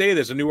every other day,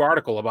 there's a new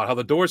article about how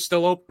the door's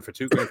still open for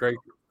Tuukka and Krejci.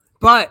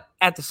 But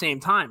at the same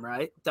time,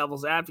 right?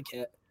 Devil's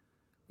advocate.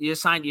 You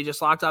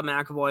just locked up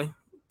McAvoy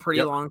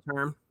pretty long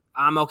term.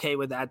 I'm okay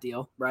with that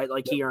deal, right?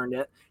 Like he earned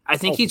it. I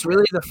think he's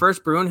really the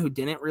first Bruin who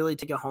didn't really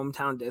take a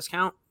hometown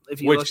discount.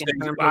 If you look at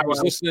I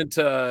was listening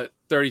to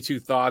 32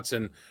 Thoughts,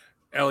 and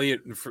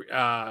Elliot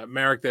and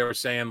Merrick, they were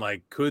saying,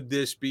 like, could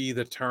this be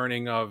the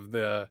turning of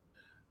the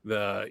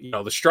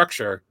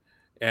structure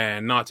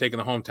and not taking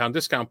the hometown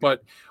discount?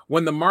 But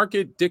when the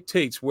market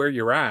dictates where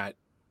you're at,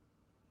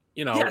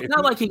 it's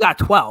not like he got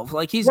 12.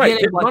 Like he's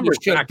getting what he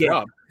should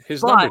get.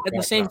 But at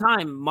the same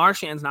time,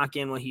 Marchand's not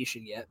getting what he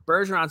should get.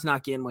 Bergeron's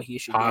not getting what he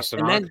should get.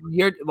 And then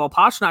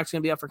Pasternak's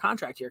going to be up for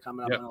contract here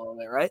coming up in a little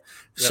bit, right?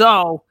 Yep.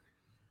 So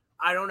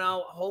I don't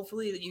know.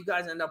 Hopefully that you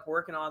guys end up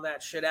working all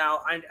that shit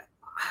out.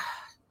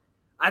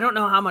 I don't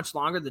know how much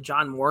longer the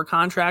John Moore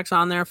contract's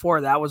on there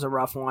for. That was a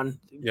rough one.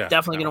 Yeah,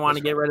 definitely going to want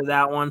to get rid of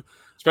that one,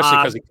 especially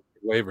because he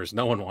waivers.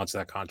 No one wants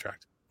that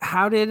contract.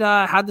 How'd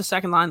the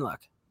second line look?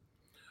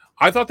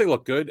 I thought they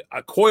looked good.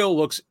 Coyle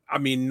looks,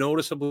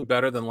 noticeably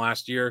better than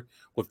last year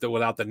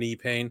without the knee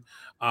pain.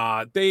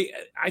 I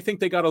think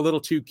they got a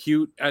little too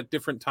cute at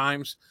different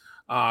times.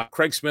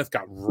 Craig Smith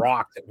got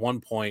rocked at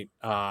one point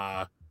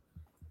down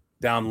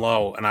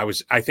low, and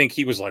I think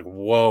he was like,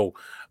 whoa.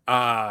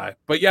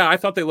 But yeah, I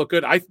thought they looked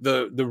good.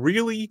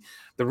 The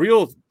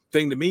real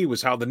thing to me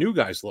was how the new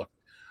guys looked.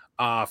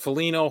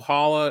 Foligno,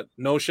 Haula,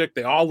 Noshik,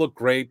 they all look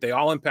great. They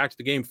all impacted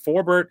the game.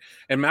 Forbert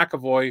and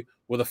McAvoy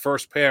were the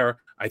first pair.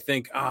 I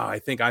think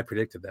I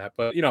predicted that,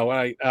 but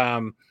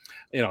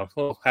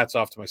hats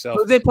off to myself.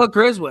 Who did they put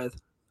Grizz with?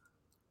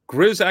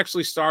 Grizz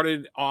actually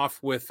started off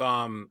with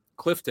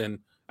Clifton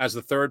as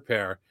the third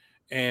pair,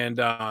 and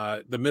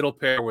the middle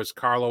pair was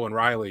Carlo and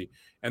Riley,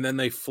 and then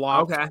they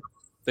flopped. Okay.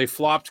 They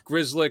flopped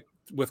Grzelcyk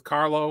with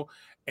Carlo.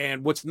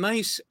 And what's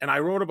nice, and I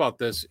wrote about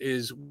this,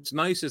 is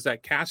that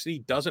Cassidy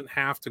doesn't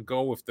have to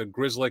go with the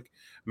Grzelcyk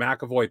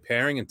McAvoy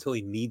pairing until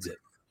he needs it.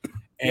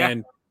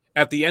 And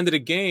at the end of the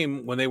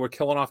game, when they were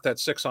killing off that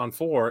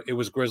 6-on-4, it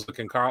was Grzelcyk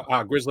and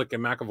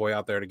McAvoy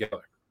out there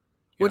together.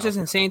 Which is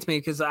insane to me,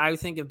 because I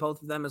think of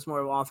both of them as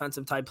more of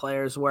offensive type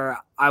players, where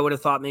I would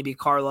have thought maybe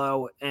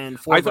Carlo and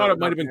Forbert. I thought it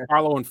might have been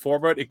Carlo and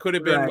Forbert. It could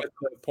have been at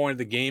the point of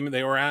the game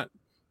they were at,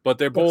 but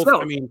they're both.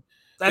 Still,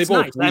 that's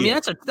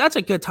nice. That's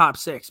a good top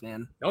six,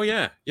 man. Oh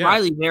yeah.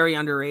 Riley very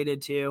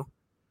underrated too.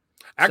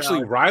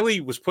 Actually,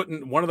 Riley was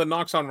putting one of the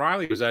knocks on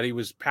Riley was that he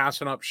was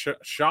passing up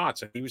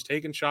shots and he was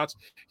taking shots.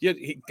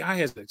 Guy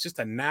has just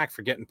a knack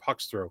for getting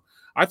pucks through.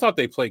 I thought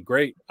they played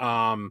great.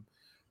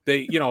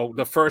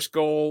 The first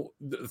goal,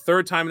 the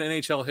third time in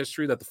NHL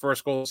history that the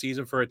first goal of the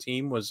season for a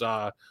team was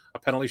a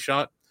penalty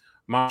shot.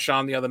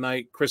 Marchand the other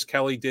night. Chris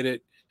Kelly did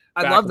it.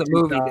 I love the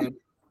movie, dude.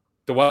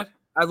 The what?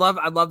 I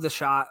love the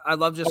shot. I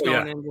love just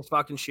going in and just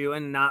fucking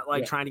shooting, not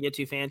trying to get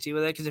too fancy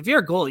with it. Because if you're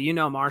a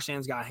goalie,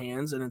 Marchand's got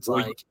hands, and it's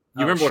you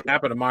remember what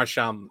happened to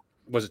Marchand?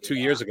 Was it 2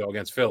 years ago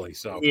against Philly?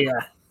 So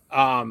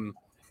my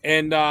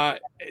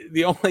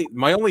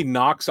only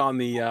knocks on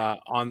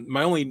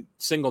my only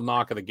single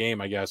knock of the game,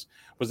 I guess,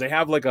 was they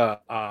have like a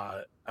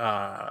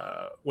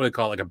what do they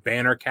call it, like a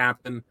banner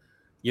captain.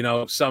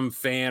 Some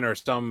fan or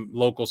some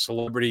local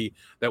celebrity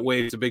that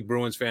waves a big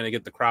Bruins fan to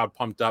get the crowd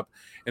pumped up.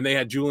 And they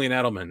had Julian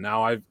Edelman.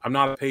 Now, I'm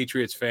not a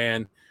Patriots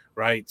fan,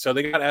 right? So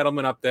they got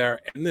Edelman up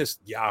there. And this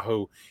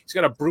Yahoo, he's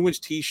got a Bruins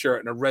T-shirt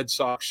and a Red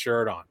Sox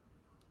shirt on.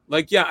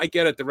 Like, yeah, I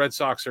get it. The Red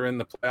Sox are in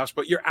the playoffs,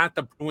 but you're at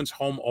the Bruins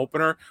home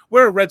opener.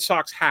 Wear a Red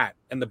Sox hat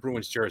and the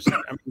Bruins jersey.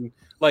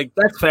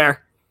 That's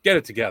fair. Get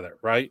it together,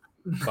 right?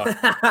 But,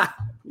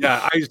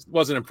 yeah, I just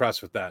wasn't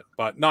impressed with that.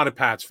 But not a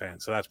Pats fan,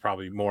 so that's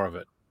probably more of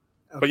it.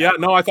 Okay. But yeah,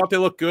 no, I thought they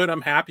looked good.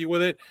 I'm happy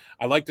with it.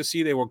 I like to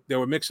see they were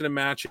mixing and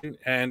matching,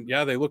 and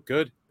yeah, they look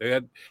good.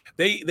 They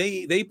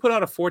put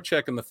out a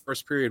forecheck in the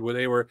first period where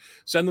they were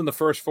sending the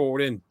first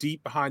forward in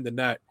deep behind the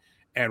net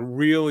and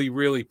really,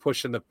 really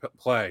pushing the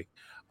play.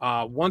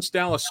 Once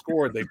Dallas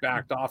scored, they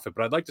backed off it,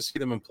 but I'd like to see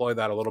them employ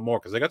that a little more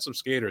because they got some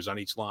skaters on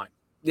each line.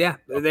 Yeah,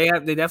 they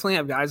definitely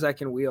have guys that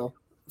can wheel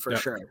for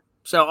sure.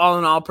 So all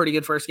in all, pretty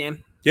good first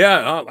game.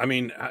 Yeah, I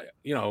mean,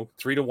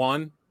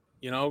 3-1.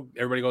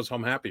 Everybody goes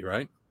home happy,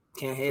 right?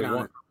 Can't hate on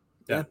 3-1. it.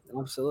 Yeah,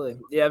 absolutely.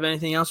 Do you have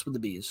anything else with the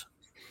Bees?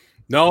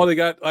 No, they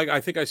got I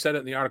think I said it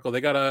in the article.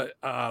 They got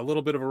a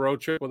little bit of a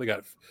road trip. Well, they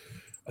got,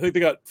 I think they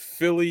got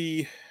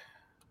Philly,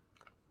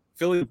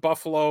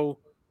 Buffalo,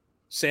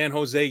 San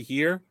Jose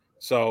here.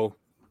 So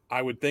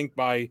I would think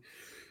by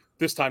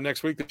this time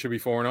next week, they should be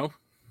 4-0.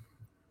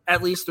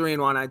 At least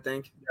 3-1, I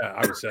think. Yeah,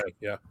 I would say,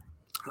 yeah.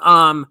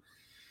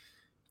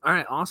 All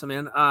right, awesome,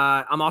 man.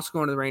 I'm also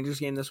going to the Rangers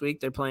game this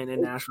week. They're playing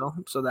in Nashville,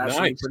 so that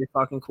should be pretty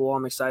fucking cool.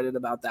 I'm excited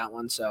about that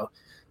one. So,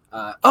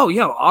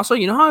 also,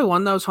 you know how I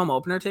won those home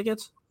opener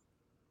tickets?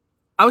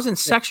 I was in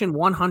section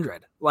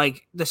 100.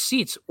 Like, the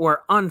seats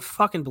were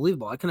unfucking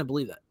believable. I couldn't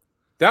believe it.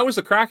 That was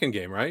the Kraken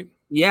game, right?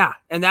 Yeah,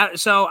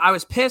 so I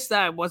was pissed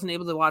that I wasn't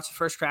able to watch the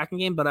first Kraken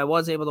game, but I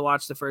was able to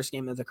watch the first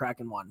game that the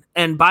Kraken won.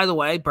 And by the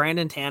way,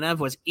 Brandon Tanev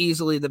was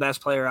easily the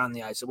best player on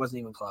the ice. It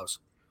wasn't even close.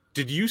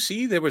 Did you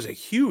see there was a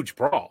huge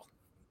brawl?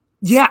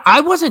 Yeah,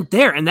 I wasn't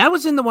there, and that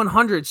was in the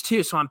 100s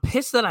too, so I'm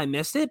pissed that I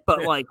missed it,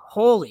 but like,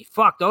 holy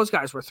fuck, those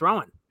guys were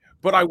throwing.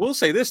 But I will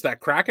say this, that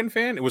Kraken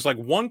fan, it was like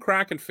one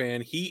Kraken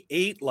fan, he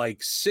ate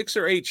like 6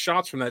 or 8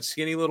 shots from that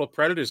skinny little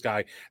Predators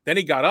guy. Then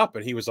he got up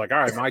and he was like, all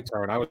right, my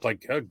turn. I was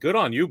like, good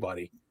on you,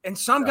 buddy. And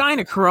some guy in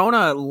a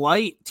Corona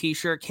Light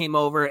t-shirt came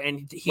over,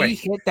 and he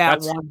hit that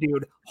one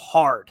dude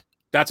hard.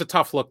 That's a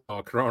tough look, though,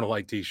 a Corona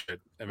Light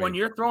t-shirt. I mean, when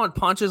you're throwing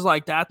punches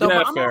like that, though, yeah,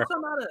 but I'm fair. also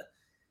not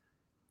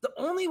the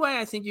only way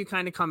I think you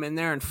kind of come in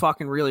there and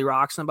fucking really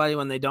rock somebody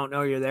when they don't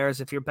know you're there is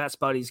if your best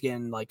buddy's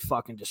getting like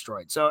fucking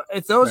destroyed. So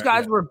if those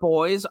guys were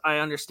boys, I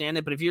understand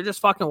it. But if you're just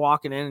fucking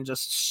walking in and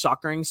just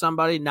suckering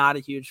somebody, not a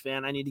huge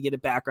fan. I need to get a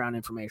background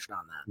information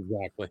on that.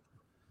 Exactly.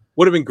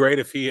 Would have been great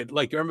if he had,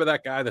 like, you remember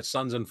that guy, the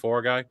Sons and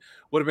Four guy?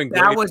 Would have been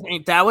great.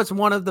 That was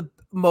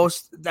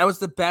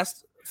the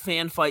best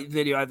fan fight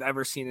video I've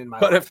ever seen in my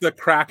life. But if the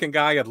Kraken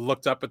guy had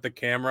looked up at the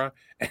camera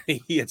and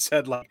he had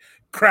said like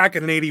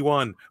Kraken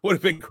 81, would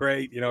have been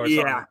great, or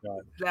something like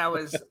that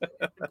was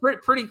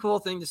pretty cool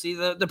thing to see.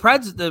 The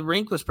Preds, the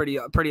rink was pretty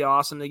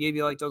awesome. They gave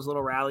you like those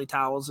little rally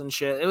towels and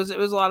shit. It was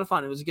a lot of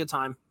fun. It was a good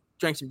time.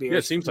 Drank some beer. Yeah,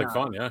 it seems like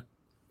fun. Yeah.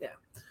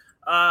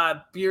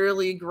 Beer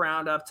league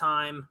roundup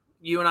time.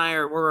 You and I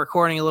we're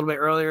recording a little bit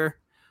earlier.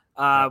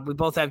 We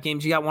both have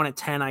games. You got one at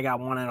 10. I got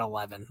one at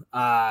 11.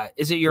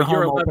 Is it your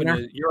home opener?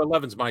 Your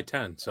 11's my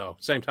 10. So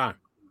same time.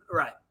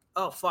 Right.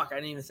 Oh, fuck. I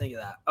didn't even think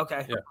of that.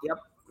 Okay. Yeah. Yep.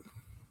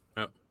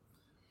 Yep.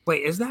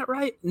 Wait, is that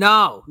right?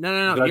 No.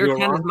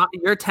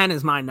 Your 10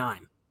 is my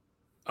 9.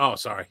 Oh,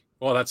 sorry.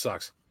 Well, that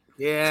sucks.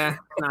 Yeah.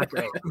 Not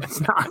great.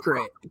 It's not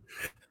great.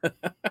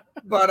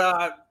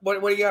 But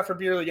what do you got for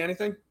beer league?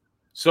 Anything?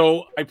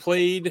 So I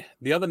played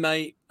the other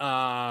night,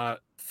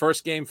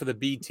 first game for the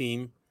B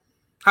team.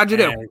 How'd you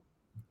do?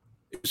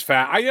 It was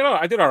fast.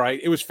 I did all right.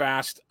 It was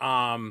fast.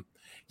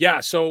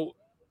 So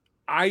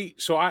I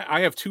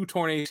have 2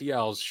 torn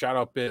ACLs. Shout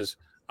out Biz.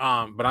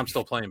 But I'm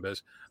still playing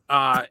Biz.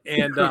 I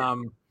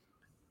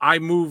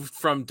moved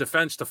from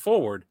defense to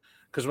forward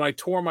because when I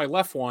tore my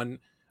left one,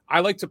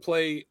 I like to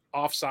play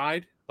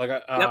offside. Like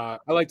I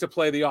like to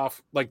play the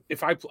off. Like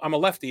if I'm a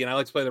lefty and I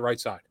like to play the right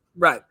side.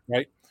 Right.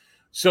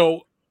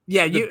 So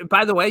yeah.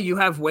 By the way, you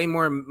have way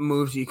more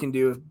moves you can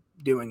do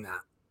doing that.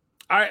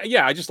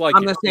 I just like.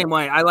 I'm the same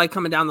way. I like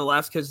coming down the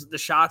left because the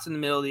shots in the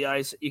middle of the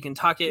ice, you can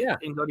tuck it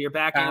and go to your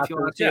backhand if you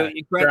want to.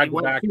 Yeah.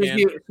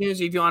 As soon as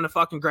you want to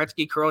fucking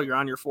Gretzky curl, you're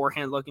on your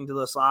forehand looking to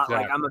the slot.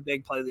 Exactly. Like I'm a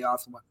big play the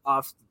off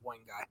wing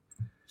guy.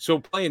 So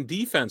playing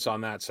defense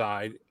on that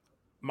side,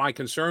 my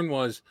concern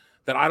was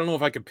that I don't know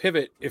if I could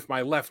pivot if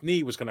my left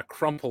knee was going to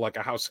crumple like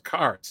a house of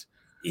cards.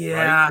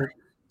 Yeah. Right?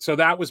 So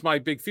that was my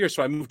big fear.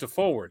 So I moved to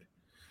forward.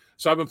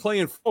 So I've been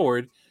playing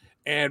forward.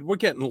 And we're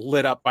getting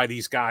lit up by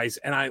these guys,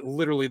 and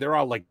they're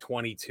all like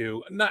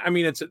 22.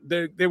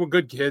 They were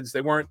good kids.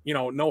 They weren't,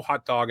 no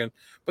hot dogging,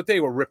 but they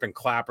were ripping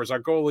clappers. Our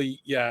goalie,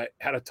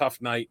 had a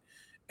tough night,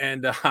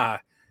 and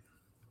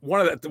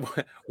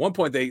one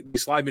point they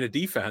slide me to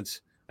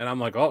defense, and I'm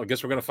like, oh, I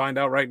guess we're gonna find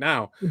out right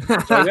now.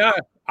 So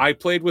I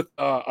played with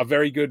a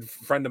very good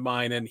friend of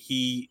mine, and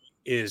he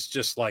is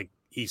just like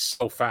he's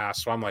so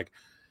fast. So I'm like,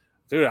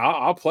 dude,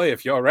 I'll play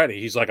if you're ready.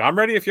 He's like, I'm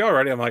ready if you're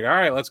ready. I'm like, all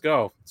right, let's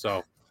go.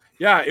 So.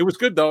 Yeah, it was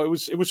good though.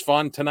 It was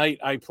fun. Tonight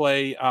I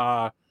play.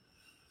 I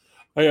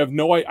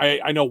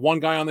know one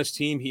guy on this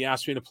team. He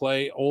asked me to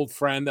play. Old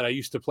friend that I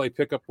used to play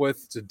pickup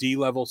with. It's a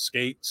D-level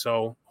skate.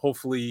 So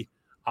hopefully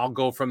I'll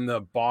go from the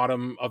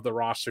bottom of the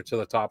roster to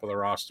the top of the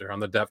roster on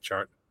the depth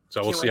chart.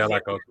 So we'll see how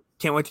that goes.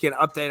 Can't wait to get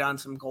an update on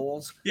some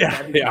goals.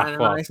 Yeah.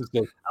 Nice.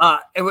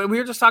 And we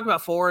were just talking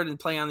about forward and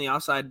playing on the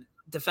offside.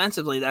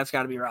 Defensively, that's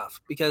got to be rough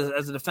because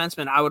as a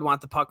defenseman, I would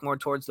want the puck more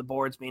towards the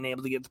boards, being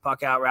able to get the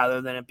puck out rather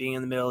than it being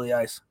in the middle of the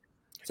ice.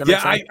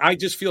 Yeah, I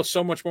just feel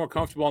so much more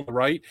comfortable on the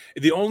right.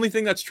 The only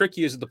thing that's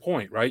tricky is at the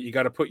point, right? You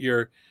got to put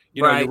your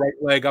right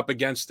leg up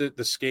against it,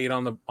 the skate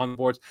on the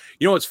boards.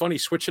 It's funny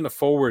switching to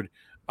forward.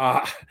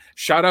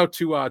 Shout out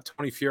to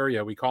Tony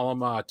Furia. We call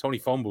him Tony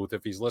Phone Booth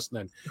if he's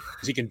listening,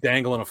 because he can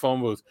dangle in a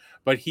phone booth.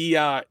 But he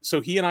and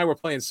I were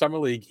playing summer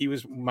league. He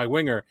was my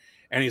winger,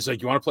 And he's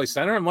like, "You want to play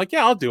center?" I'm like,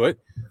 "Yeah, I'll do it."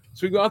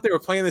 So we go out there, we're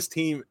playing this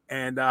team,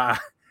 and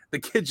the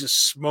kid's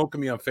just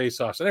smoking me on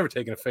faceoffs. I've never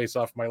taken a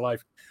faceoff in my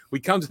life. We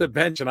come to the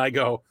bench, and I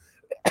go,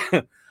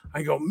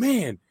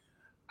 "Man,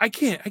 I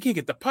can't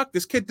get the puck.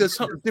 This kid does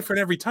something different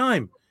every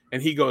time."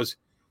 And he goes,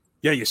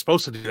 "Yeah, you're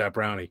supposed to do that,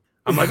 Brownie."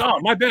 I'm like, "Oh,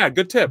 my bad.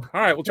 Good tip.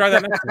 All right, we'll try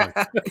that next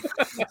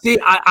time." See,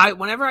 I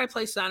whenever I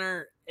play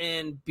center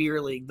in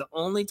beer league, the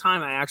only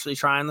time I actually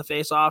try on the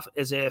face off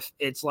is if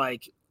it's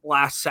like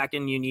last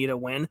second you need a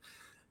win.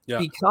 Yeah.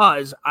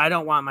 Because I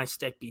don't want my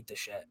stick beat to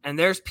shit. And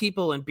there's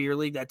people in beer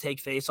league that take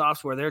face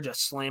offs where they're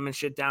just slamming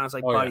shit down. It's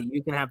like, buddy,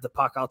 you can have the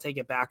puck. I'll take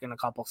it back in a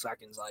couple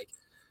seconds. Like,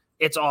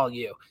 it's all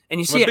you.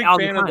 And you see it all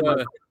the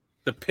time.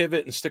 The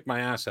pivot and stick my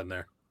ass in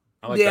there.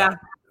 I like that. Yeah.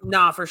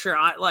 No, for sure.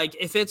 I like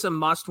if it's a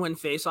must-win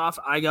face-off,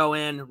 I go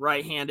in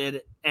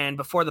right-handed, and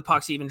before the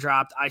puck's even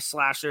dropped, I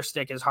slash their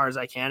stick as hard as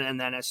I can, and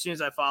then as soon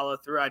as I follow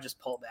through, I just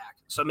pull back.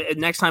 So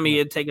next time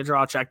you take a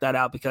draw, check that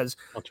out because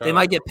they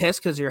might get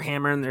pissed because you're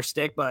hammering their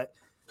stick, but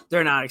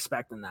they're not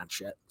expecting that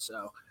shit.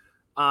 So,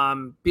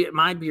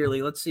 my beer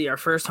league. Let's see. Our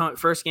first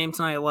game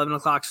tonight,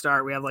 11:00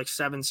 start. We have like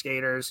 7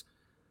 skaters.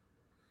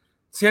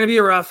 It's gonna be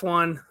a rough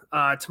one.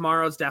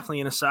 Tomorrow's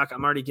definitely gonna suck.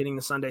 I'm already getting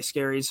the Sunday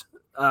scaries,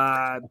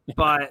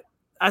 but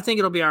I think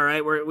it'll be all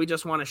right. We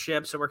just won a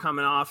ship, so we're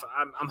coming off.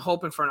 I'm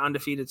hoping for an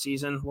undefeated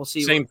season. We'll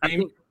see. Same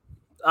team.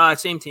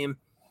 Same team.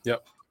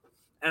 Yep.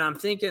 And I'm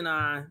thinking,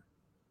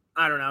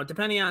 I don't know,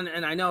 depending on,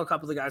 and I know a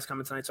couple of the guys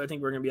coming tonight, so I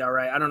think we're gonna be all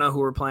right. I don't know who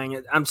we're playing.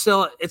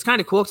 It's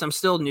kind of cool because I'm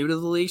still new to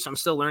the league, so I'm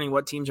still learning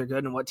what teams are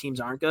good and what teams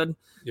aren't good.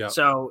 Yeah.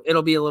 So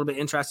it'll be a little bit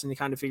interesting to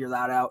kind of figure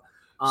that out.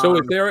 So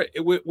if there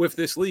with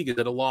this league, is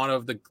it a lot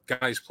of the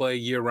guys play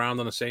year round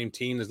on the same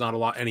team? There's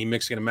not any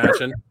mixing and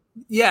matching.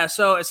 Yeah,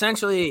 so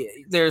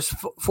essentially there's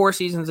 4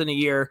 seasons in a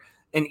year,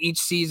 and each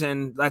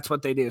season that's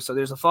what they do. So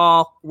there's a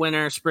fall,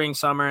 winter, spring,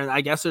 summer, and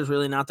I guess there's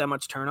really not that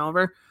much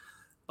turnover.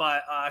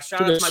 But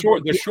shout out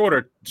to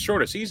the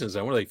shorter seasons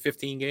then. What are they,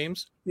 15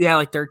 games? Yeah,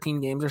 like 13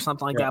 games or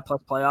something like that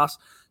plus playoffs.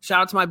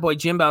 Shout out to my boy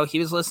Jimbo. He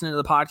was listening to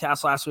the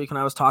podcast last week when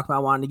I was talking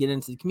about wanting to get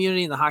into the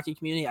community, the hockey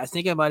community. I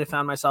think I might have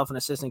found myself an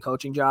assistant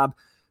coaching job.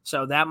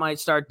 So that might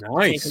start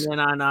taking in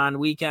on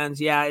weekends.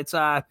 Yeah, it's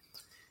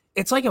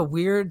like a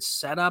weird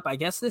setup. I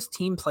guess this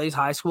team plays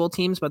high school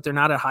teams, but they're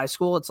not at high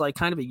school. It's like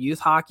kind of a youth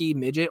hockey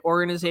midget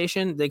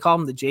organization. They call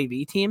them the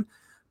JV team.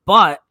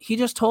 But he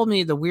just told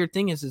me the weird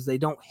thing is they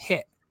don't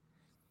hit,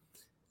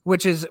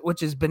 which is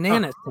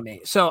bananas to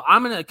me. So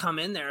I'm going to come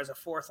in there as a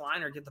fourth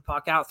liner, get the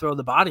puck out, throw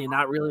the body, and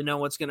not really know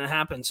what's going to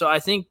happen. So I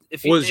think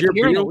if your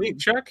beer league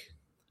check?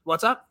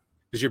 What's up?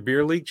 Is your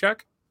beer league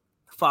check?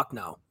 Fuck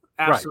no.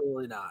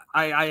 Absolutely not.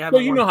 I haven't.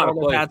 Well, you know how to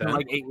play in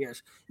like 8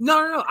 years.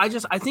 No.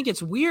 I think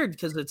it's weird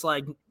because it's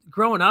like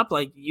growing up,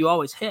 like you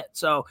always hit.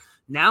 So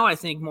now I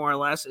think more or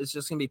less it's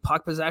just gonna be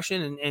puck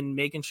possession and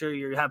making sure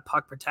you have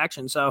puck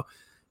protection. So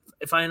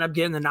if I end up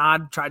getting the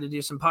nod, try to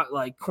do some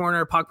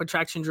corner puck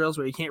protection drills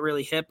where you can't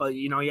really hit, but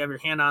you have your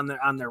hand on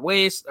their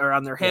waist or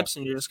on their hips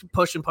and you're just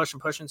pushing.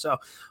 So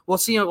we'll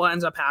see what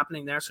ends up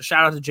happening there. So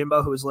shout out to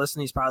Jimbo who is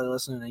listening. He's probably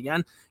listening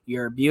again.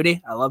 You're a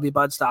beauty. I love you,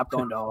 bud. Stop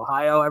going to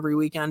Ohio every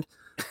weekend.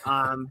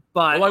 But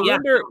I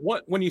wonder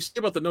when you say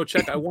about the no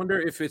check, I wonder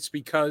if it's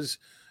because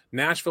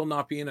Nashville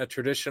not being a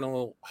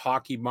traditional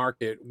hockey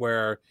market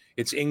where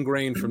it's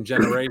ingrained from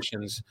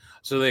generations.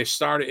 So they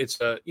started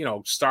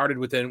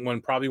within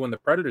when the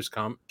Predators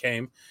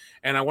came.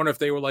 And I wonder if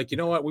they were like, you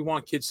know what, we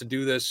want kids to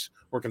do this.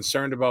 We're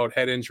concerned about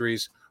head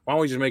injuries. Why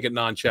don't we just make it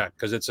non-check?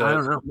 Because it's not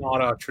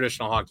a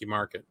traditional hockey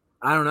market.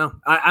 I don't know.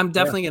 I'm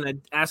definitely going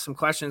to ask some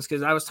questions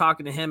because I was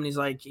talking to him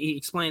and he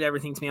explained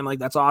everything to me. I'm like,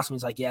 that's awesome.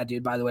 He's like, yeah,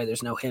 dude, by the way,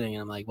 there's no hitting.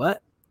 And I'm like,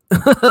 what?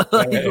 What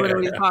are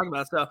we talking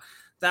about? So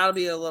that'll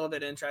be a little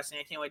bit interesting.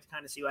 I can't wait to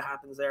kind of see what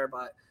happens there.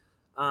 But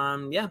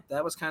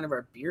that was kind of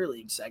our beer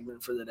league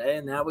segment for the day.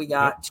 And now we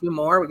got 2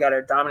 more. We got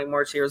our Dominic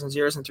Moore's Heroes and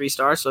Zeros and 3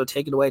 stars. So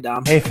take it away,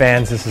 Dom. Hey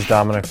fans, this is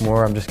Dominic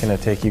Moore. I'm just going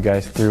to take you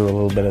guys through a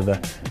little bit of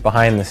the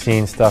behind the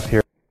scenes stuff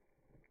here.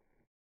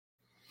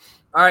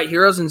 All right,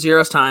 heroes and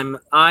zeros time.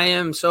 I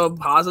am so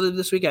positive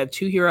this week. I have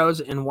 2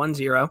 heroes and 1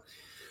 zero.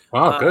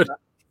 Wow, good.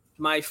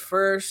 My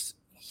first,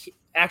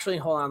 actually,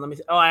 hold on.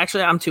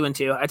 I'm 2 and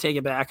 2. I take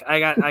it back. I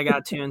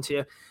got 2 and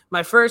 2.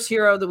 My first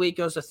hero of the week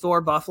goes to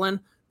Thor Bufflin.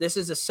 This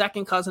is a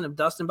second cousin of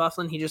Dustin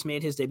Bufflin. He just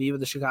made his debut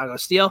with the Chicago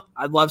Steel.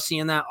 I love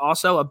seeing that.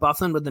 Also, a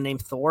Bufflin with the name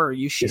Thor. Are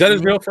you shitting? Is that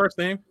his real first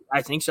name?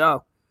 I think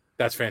so.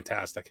 That's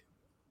fantastic.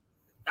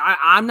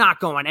 I'm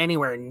not going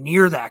anywhere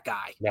near that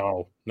guy.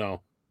 No.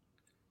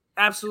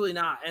 Absolutely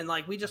not. And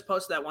we just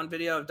posted that one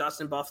video of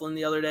Dustin Bufflin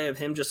the other day of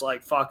him just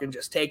fucking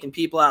just taking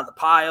people out of the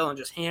pile and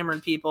just hammering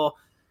people.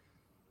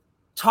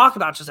 Talk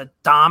about just a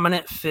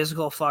dominant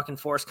physical fucking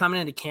force coming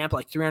into camp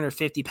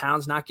 350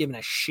 pounds, not giving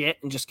a shit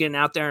and just getting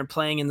out there and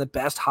playing in the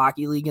best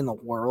hockey league in the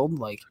world.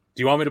 Do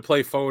you want me to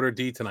play forward or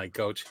D tonight,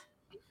 coach?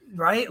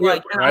 Right? Yeah,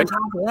 right? On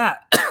top of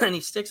that, and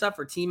he sticks up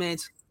for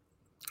teammates.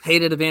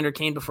 Hated Evander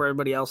Kane before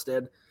everybody else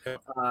did.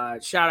 Yeah.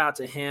 Shout out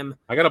to him.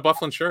 I got a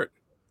Bufflin shirt.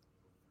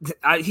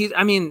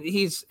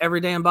 He's every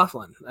day in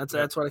Bufflin.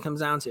 That's what it comes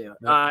down to.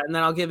 And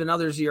then I'll give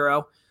another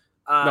 0.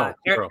 No,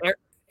 hero.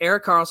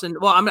 Eric Carlson.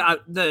 Well,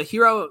 the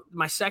hero.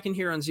 My second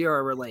hero and zero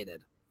are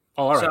related.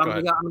 Oh, all right. So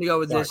I'm gonna go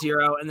with this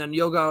zero, and then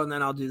you'll go, and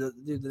then I'll do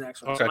the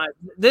next one. Okay. So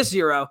this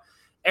zero,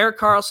 Eric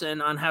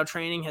Carlson, on how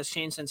training has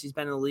changed since he's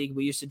been in the league.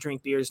 We used to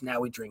drink beers, now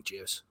we drink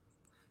juice.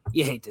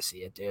 You hate to see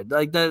it, dude.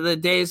 Like the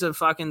days of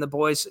fucking the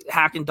boys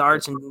hacking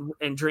darts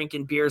and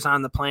drinking beers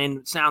on the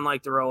plane sound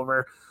like they're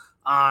over.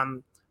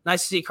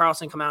 Nice to see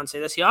Carlson come out and say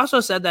this. He also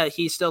said that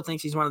he still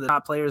thinks he's one of the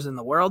top players in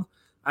the world.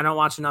 I don't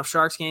watch enough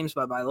Sharks games,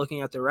 but by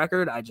looking at their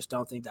record, I just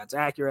don't think that's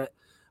accurate.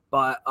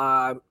 But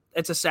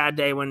it's a sad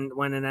day when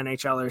an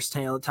NHLer is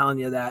telling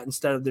you that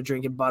instead of they're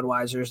drinking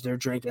Budweisers, they're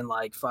drinking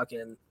like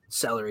fucking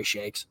celery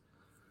shakes.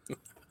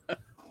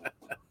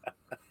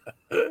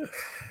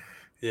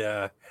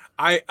 Yeah.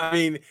 I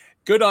mean,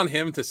 good on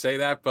him to say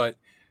that, but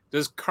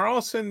does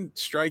Carlson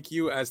strike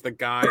you as the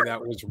guy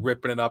that was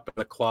ripping it up in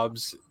the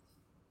clubs?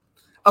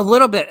 A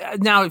little bit.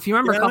 Now, if you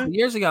remember a couple of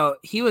years ago,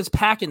 he was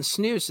packing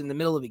snooze in the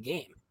middle of a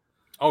game.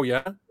 Oh,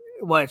 yeah?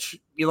 Which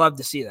you love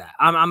to see that.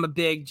 I'm a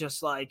big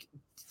just like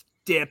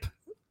dip,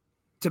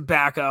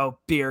 tobacco,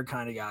 beer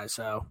kind of guy.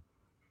 So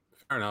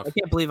fair enough. I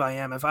can't believe I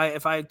am. If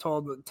I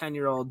told a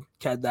 10-year-old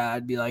kid that,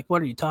 I'd be like,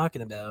 what are you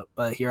talking about?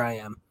 But here I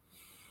am.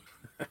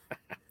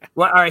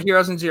 All right,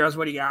 heroes and zeros.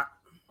 What do you got?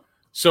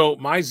 So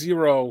my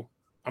zero,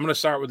 I'm going to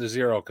start with the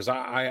zero because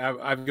I have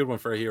a good one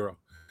for a hero.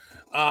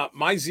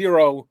 My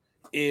zero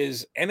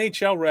is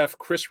NHL ref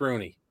Chris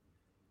Rooney.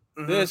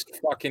 Mm-hmm. This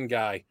fucking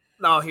guy.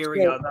 Oh, here we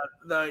go.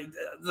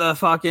 The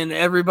fucking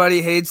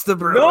everybody hates the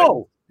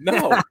Bruins.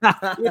 No.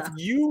 If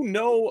you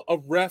know a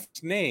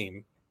ref's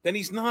name, then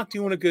he's not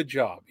doing a good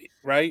job,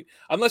 right?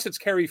 Unless it's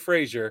Kerry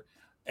Fraser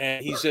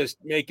and he's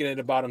just making it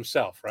about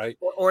himself, right?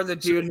 Or the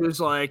dude who's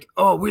like,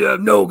 oh, we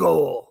have no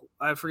goal.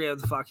 I forget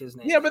what the fuck his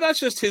name. Yeah, but that's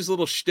just his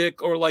little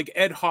shtick. Or like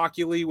Ed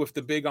Hockley with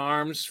the big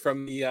arms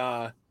from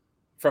the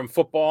from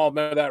football.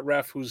 Remember that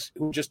ref who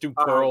just do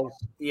curls?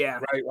 Yeah.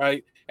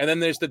 Right. And then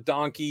there's the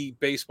donkey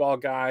baseball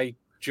guy,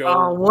 Joe.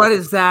 Oh, what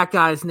is that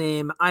guy's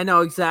name? I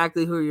know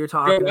exactly who you're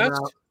talking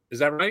about. Is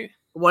that right?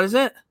 What is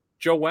it?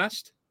 Joe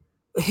West?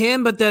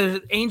 Him, but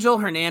the Angel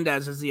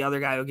Hernandez is the other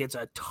guy who gets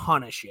a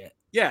ton of shit.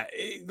 Yeah,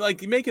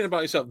 like making it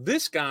about yourself.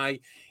 This guy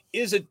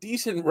is a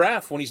decent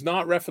ref when he's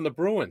not reffing the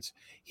Bruins.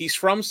 He's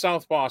from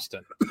South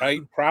Boston, right?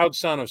 Proud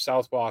son of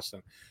South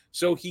Boston.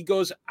 So he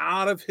goes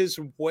out of his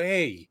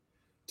way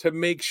to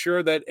make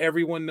sure that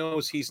everyone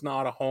knows he's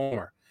not a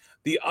homer.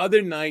 The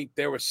other night,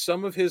 there were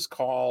some of his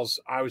calls.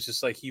 I was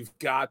just like, you've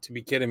got to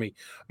be kidding me.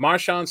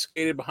 Marchand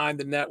skated behind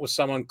the net with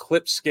someone,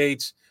 clipped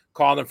skates,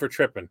 called him for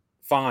tripping.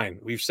 Fine.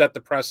 We've set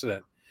the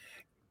precedent.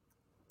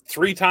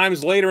 3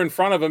 times later in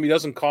front of him, he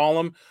doesn't call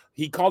him.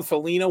 He called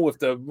Foligno with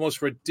the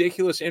most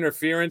ridiculous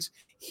interference.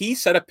 He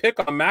set a pick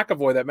on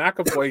McAvoy. That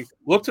McAvoy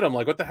looked at him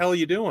like, what the hell are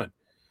you doing?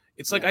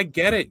 It's like, I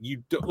get it.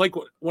 You do, like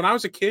when I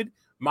was a kid,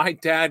 my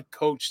dad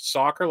coached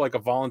soccer like a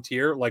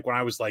volunteer. Like when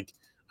I was like,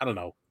 I don't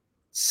know,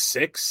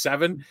 6,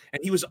 7,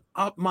 and he was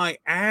up my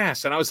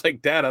ass. And I was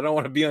like, Dad, I don't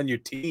want to be on your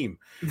team.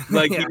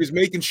 Like he was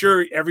making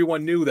sure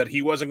everyone knew that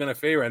he wasn't going to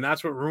favor. And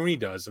that's what Rooney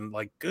does. And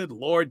like, good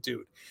Lord,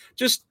 dude,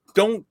 just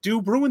don't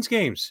do Bruins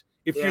games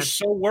if you're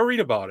so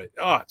worried about it.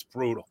 Oh, it's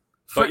brutal.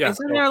 But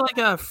isn't there like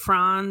a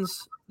Franz?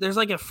 There's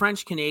like a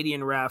French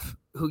Canadian ref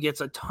who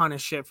gets a ton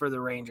of shit for the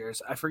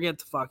Rangers. I forget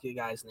the fuck the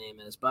guy's name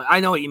is, but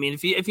I know what you mean.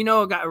 If you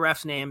know a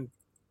ref's name,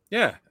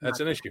 yeah, that's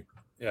an issue.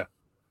 Yeah.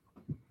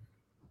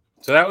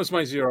 So that was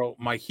my zero.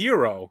 My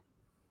hero,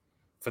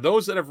 for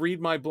those that have read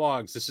my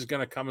blogs, this is going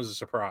to come as a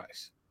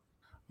surprise.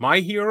 My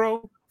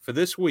hero for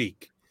this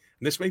week,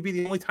 and this may be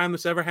the only time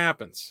this ever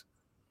happens,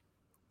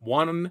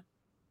 one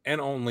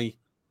and only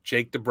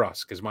Jake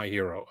DeBrusk is my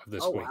hero of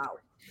this week. Wow.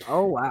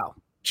 Oh, wow.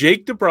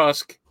 Jake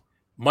DeBrusk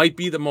might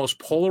be the most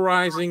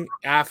polarizing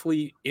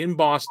athlete in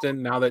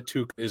Boston now that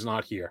Tuukka is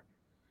not here.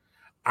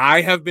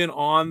 I have been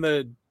on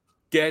the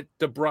get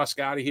DeBrusk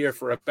out of here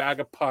for a bag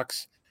of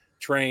pucks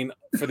train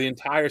for the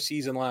entire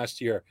season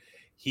last year.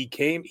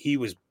 He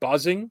was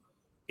buzzing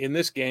in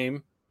this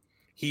game.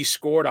 He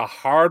scored a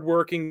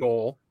hard-working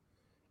goal.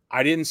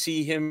 I didn't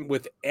see him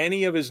with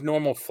any of his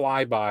normal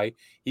flyby.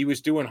 He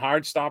was doing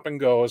hard stop and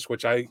goes,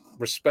 which I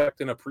respect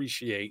and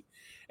appreciate.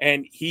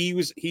 And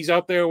he's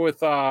out there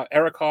with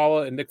Eric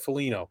Haula and Nick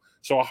Foligno.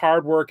 So a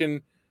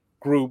hard-working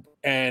group,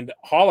 and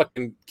Haula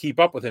can keep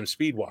up with him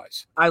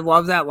speed-wise. I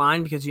love that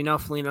line because you know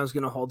Foligno's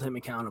going to hold him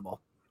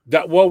accountable.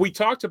 Well, we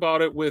talked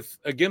about it with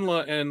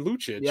Iginla and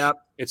Lucic. Yep.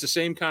 It's the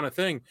same kind of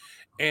thing.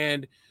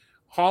 And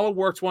Haula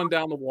worked one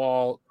down the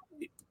wall,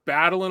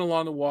 battling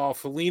along the wall.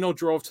 Foligno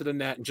drove to the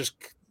net and just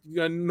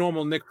a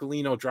normal Nick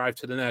Foligno drive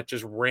to the net,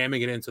 just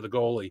ramming it into the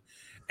goalie.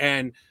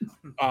 And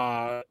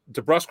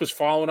DeBrusk was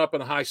following up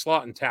in a high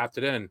slot and tapped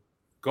it in.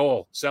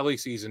 Goal. Selly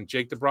season.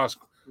 Jake DeBrusk.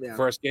 Yeah.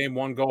 First game,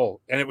 1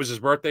 goal. And it was his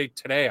birthday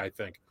today, I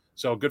think.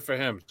 So good for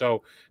him.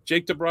 So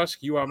Jake DeBrusk,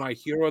 you are my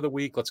hero of the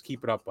week. Let's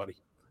keep it up, buddy.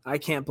 I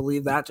can't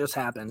believe that just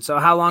happened. So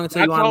how long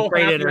until you want him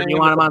traded, or do you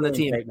want him on the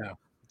team? Right now.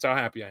 That's how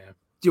happy I am.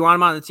 Do you want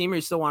him on the team, or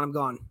you still want him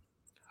gone?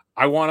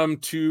 I want him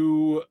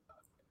to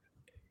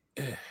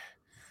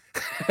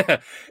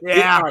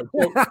Yeah. All right,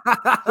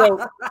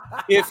 so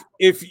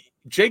if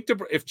Jake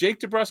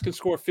DeBrusk can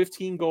score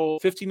 15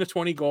 to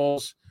 20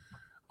 goals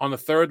on the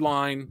third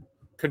line,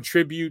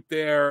 contribute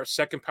their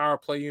second power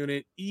play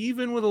unit,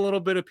 even with a little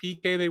bit of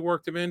PK they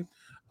worked him in,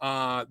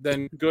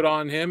 then good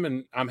on him,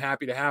 and I'm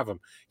happy to have him.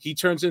 He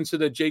turns into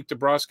the Jake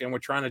DeBrusk, and we're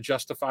trying to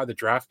justify the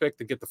draft pick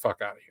to get the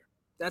fuck out of here.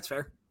 That's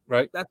fair.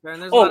 Right? That's fair.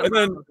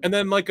 And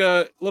then like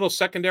a little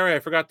secondary, I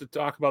forgot to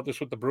talk about this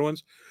with the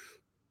Bruins.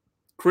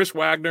 Chris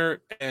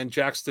Wagner and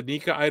Jack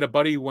Studnicka. I had a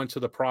buddy who went to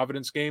the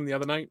Providence game the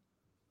other night,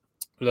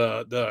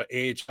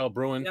 the AHL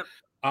Bruin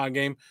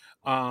game.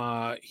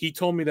 He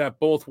told me that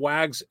both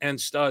Wags and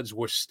Studs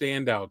were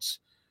standouts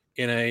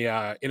in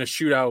a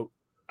shootout.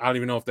 I don't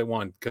even know if they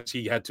won because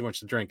he had too much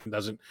to drink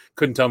and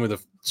couldn't tell me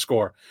the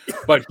score.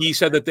 But he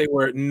said that they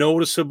were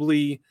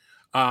noticeably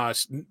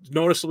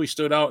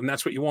stood out, and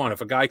that's what you want.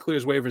 If a guy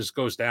clears waivers,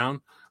 goes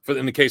down,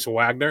 in the case of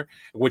Wagner,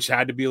 which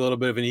had to be a little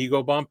bit of an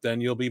ego bump,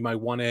 then you'll be my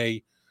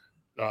 1A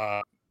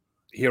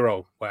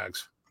hero,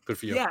 Wags. Good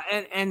for you. Yeah,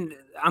 and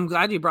I'm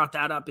glad you brought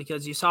that up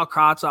because you saw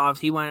Kravtsov.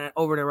 He went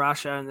over to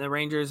Russia, and the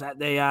Rangers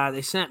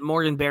they sent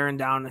Morgan Barron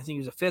down. I think he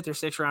was a 5th or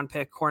 6th round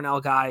pick,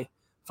 Cornell guy,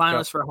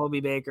 finalist for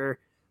Hobie Baker.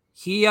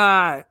 He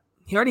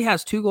already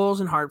has 2 goals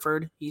in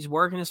Hartford. He's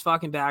working his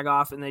fucking bag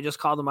off, and they just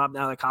called him up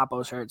now that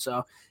Capo's hurt.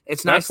 So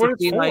it's nice to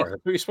see. That's what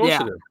you're supposed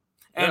to do.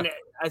 And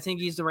I think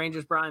he's the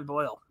Rangers' Brian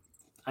Boyle.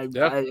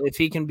 If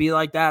he can be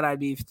like that, I'd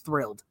be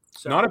thrilled.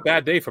 So, not a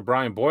bad day for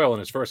Brian Boyle in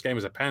his first game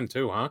as a Penn,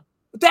 too, huh?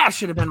 That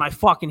should have been my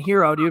fucking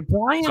hero, dude.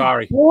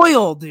 Brian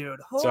Boyle, dude.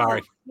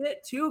 Sorry.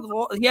 Shit, 2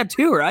 goals. He had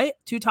 2, right?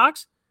 2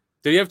 talks?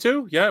 Did he have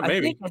 2? Yeah,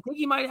 maybe. I think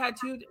he might have had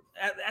 2.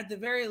 At the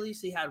very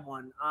least, he had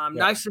 1.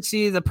 Nice to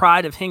see the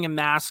pride of Hingham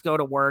Mass go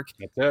to work.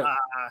 That's it.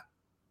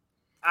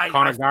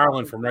 Connor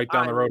Garland from right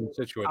down the road in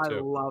Situate, too.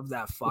 I love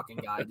that fucking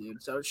guy,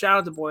 dude. So shout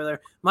out to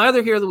Boiler. My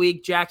other hero of the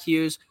week, Jack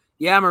Hughes.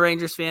 Yeah, I'm a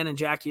Rangers fan, and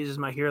Jack Hughes is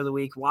my hero of the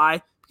week.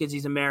 Why? Because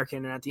he's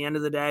American, and at the end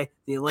of the day,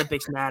 the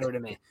Olympics matter to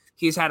me.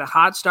 He's had a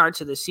hot start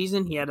to the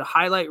season. He had a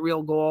highlight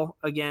reel goal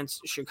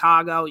against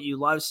Chicago. You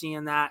love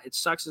seeing that. It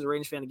sucks as a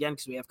Rangers fan, again,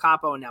 because we have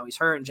Capo, and now he's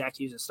hurt, and Jack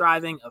Hughes is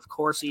thriving. Of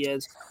course he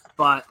is.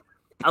 But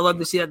I love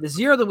to see that. The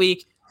zero of the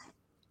week,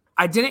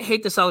 I didn't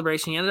hate the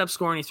celebration. He ended up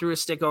scoring. He threw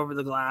his stick over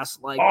the glass.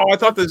 I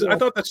thought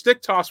the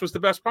stick toss was the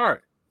best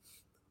part.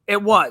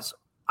 It was.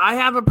 I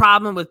have a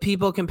problem with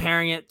people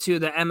comparing it to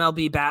the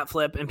MLB bat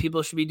flip, and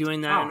people should be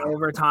doing that in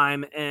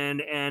overtime,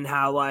 and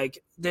how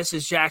this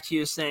is Jack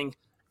Hughes thing.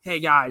 Hey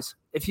guys,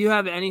 if you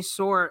have any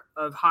sort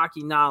of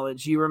hockey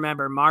knowledge, you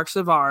remember Mark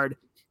Savard.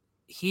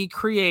 He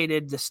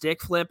created the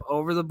stick flip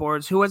over the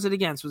boards. Who was it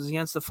against? Was it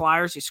against the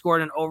Flyers? He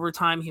scored in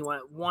overtime. He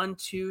went 1,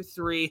 2,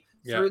 3,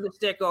 threw the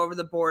stick over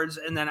the boards,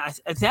 and then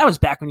that was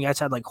back when you guys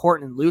had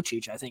Horton and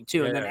Lucic, I think,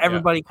 too. And then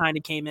everybody kind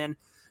of came in.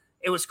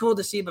 It was cool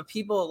to see, but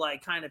people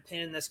kind of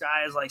pin this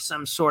guy as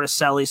some sort of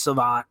Selly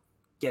savant.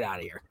 Get out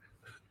of here.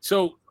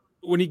 So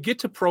when you get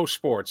to pro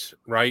sports,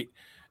 right?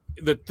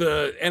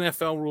 The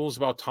NFL rules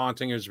about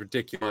taunting is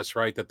ridiculous,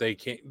 right? That they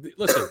can't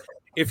listen.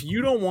 If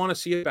you don't want to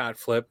see a bat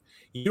flip,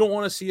 you don't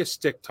want to see a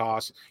stick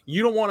toss,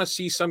 you don't want to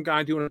see some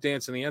guy doing a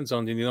dance in the end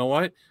zone, then you know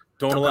what?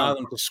 Don't allow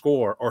them to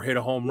score or hit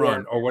a home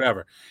run or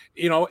whatever.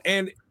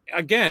 And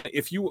again,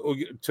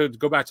 to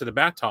go back to the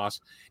bat toss,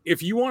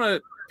 if you want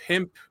to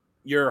pimp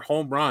your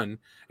home run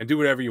and do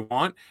whatever you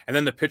want, and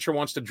then the pitcher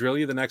wants to drill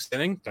you the next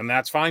inning, then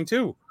that's fine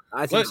too.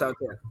 I think so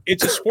too.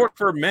 It's a sport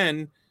for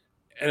men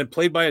and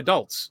played by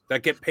adults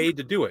that get paid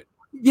to do it.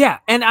 Yeah,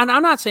 and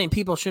I'm not saying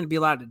people shouldn't be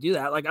allowed to do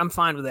that. I'm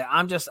fine with it.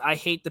 I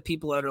hate the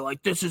people that are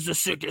this is the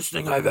sickest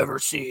thing I've ever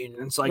seen.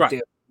 And it's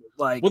dude,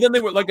 well, then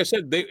they were, like I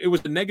said, it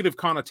was a negative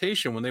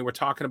connotation when they were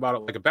talking about it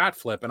like a bat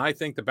flip, and I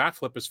think the bat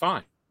flip is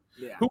fine.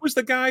 Yeah. Who was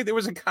the guy? There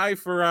was a guy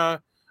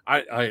for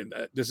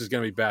this is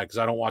going to be bad because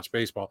I don't watch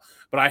baseball,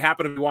 but I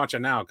happen to be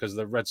watching now because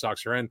the Red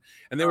Sox are in,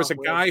 and there was a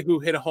guy who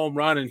hit a home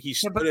run, and he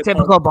stood at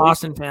typical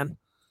Boston fan.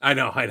 I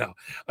know.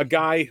 A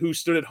guy who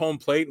stood at home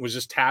plate and was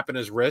just tapping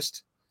his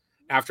wrist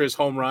after his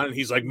home run, and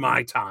he's like,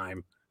 "My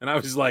time," and I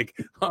was like,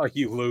 "Oh,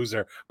 you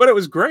loser!" But it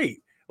was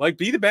great.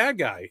 Be the bad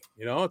guy.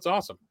 It's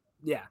awesome.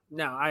 Yeah,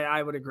 no,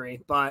 I would agree,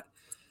 but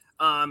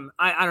I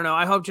don't know.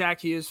 I hope Jack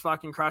Hughes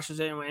fucking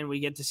crushes it, and we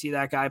get to see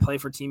that guy play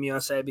for Team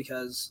USA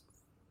because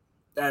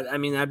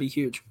that'd be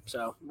huge.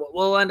 So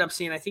we'll end up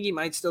seeing. I think he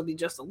might still be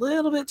just a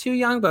little bit too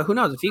young, but who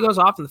knows? If he goes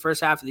off in the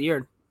first half of the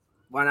year,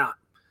 why not?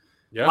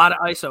 Yeah. A lot of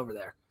ice over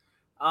there.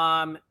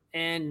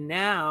 And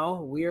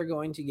now we are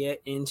going to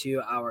get into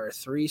our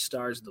 3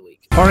 stars of the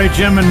week. All right,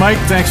 Jim and Mike,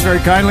 thanks very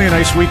kindly. A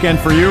nice weekend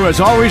for you.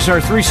 As always,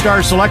 our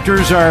 3-star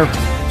selectors are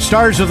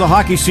stars of the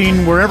hockey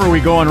scene wherever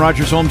we go on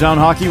Rogers Hometown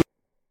Hockey.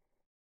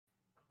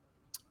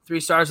 3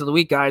 stars of the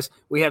week, guys.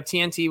 We have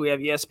TNT, we have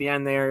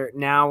ESPN. They're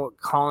now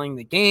calling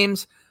the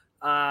games.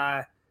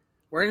 We're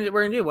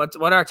gonna do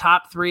what our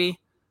top 3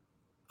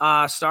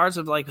 stars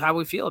of how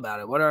we feel about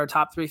it. What are our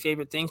top 3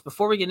 favorite things?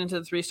 Before we get into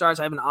the 3 stars,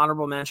 I have an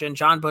honorable mention.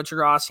 John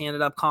Butchergross, he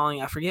ended up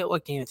calling, I forget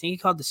what game. I think he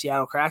called the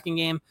Seattle Kraken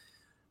game.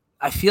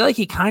 I feel like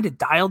he kind of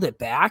dialed it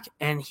back,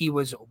 and he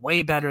was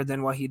way better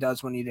than what he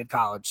does when he did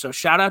college. So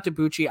shout out to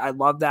Bucci. I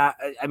love that.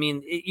 I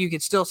mean, you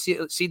could still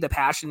see the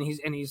passion.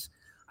 He's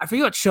I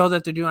forget what show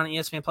that they're doing on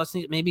ESPN Plus,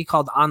 maybe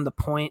called On the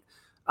Point,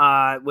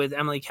 with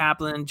Emily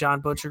Kaplan,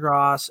 John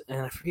Butchergross,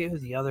 and I forget who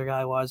the other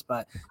guy was,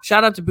 but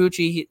shout out to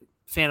Bucci,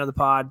 fan of the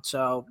pod.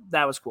 So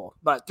that was cool.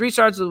 But 3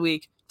 stars of the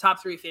week,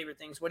 top 3 favorite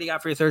things. What do you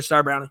got for your third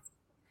star, Brownie?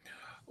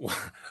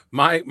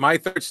 My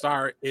third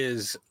star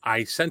is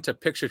I sent a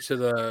picture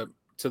to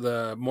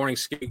the Morning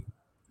Skate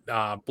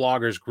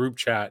bloggers group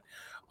chat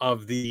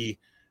of the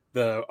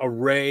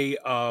array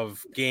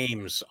of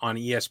games on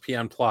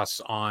ESPN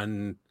Plus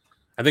on,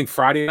 I think,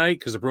 Friday night,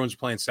 because the Bruins were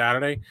playing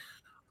Saturday.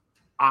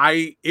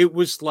 It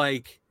was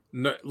like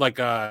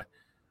a,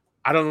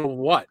 I don't know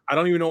what. I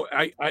don't even know.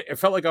 I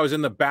felt like I was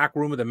in the back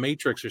room of the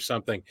Matrix or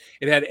something.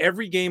 It had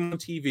every game on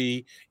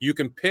TV. You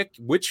can pick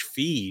which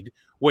feed,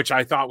 which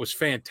I thought was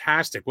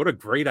fantastic. What a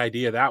great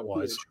idea that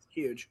was.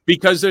 Huge.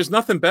 Because there's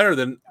nothing better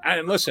than,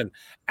 and listen,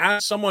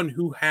 as someone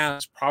who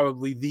has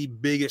probably the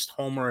biggest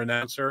homer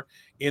announcer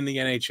in the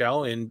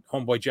NHL in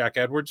homeboy Jack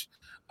Edwards,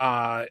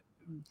 I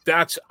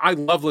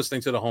love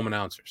listening to the home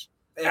announcers.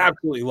 Yeah.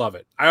 Absolutely love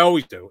it. I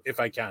always do if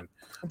I can.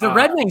 The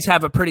Red Wings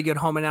have a pretty good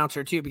home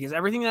announcer too, because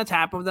everything that's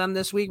happened with them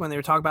this week, when they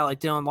were talking about like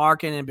Dylan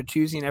Larkin and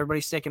Bertuzzi and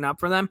everybody sticking up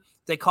for them,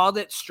 they called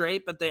it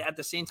straight, but at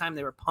the same time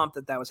they were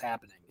pumped that was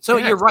happening. So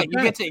you're right.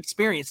 You get to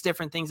experience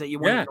different things that you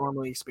wouldn't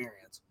normally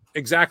experience.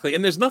 Exactly.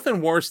 And there's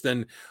nothing worse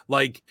than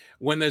like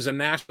when there's a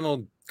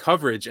national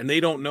coverage and they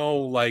don't know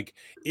like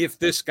if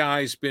this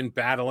guy's been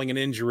battling an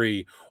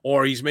injury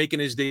or he's making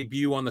his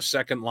debut on the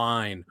second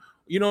line.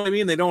 You know what I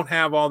mean? They don't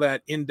have all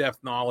that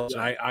in-depth knowledge.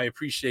 Yeah. I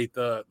appreciate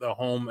the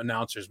home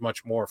announcers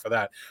much more for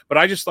that. But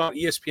I just thought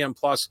ESPN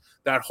Plus,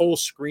 that whole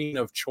screen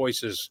of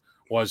choices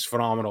was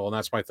phenomenal, and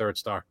that's my third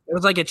star. It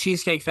was like a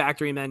Cheesecake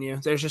Factory menu.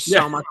 There's just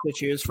so much to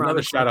choose from.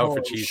 Another shout out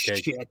for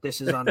Cheesecake. Shit,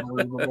 this is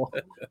unbelievable.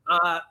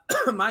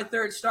 My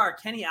third star,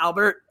 Kenny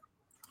Albert.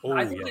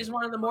 I think he's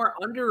one of the more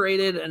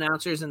underrated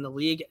announcers in the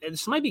league.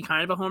 This might be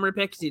kind of a homer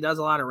pick because he does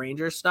a lot of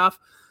Rangers stuff.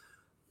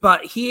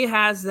 But he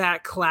has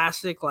that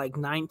classic, like,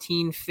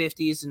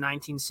 1950s and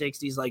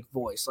 1960s, like,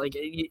 voice. Like,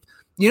 you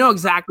know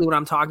exactly what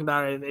I'm talking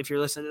about if you're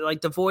listening.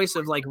 Like, the voice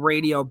of, like,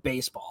 radio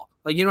baseball.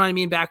 Like, you know what I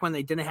mean? Back when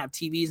they didn't have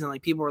TVs and,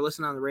 like, people were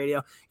listening on the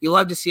radio. You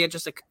love to see it.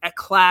 Just a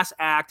class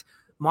act.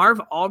 Marv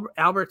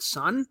Albert's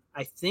son,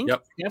 I think.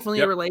 Yep.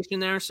 Definitely a relation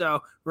there.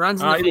 So, runs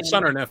in the family.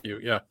 Son or nephew,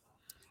 yeah.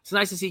 It's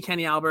nice to see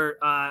Kenny Albert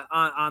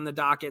on the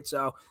docket.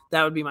 So,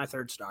 that would be my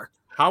third star.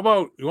 How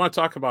about, you want to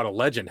talk about a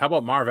legend? How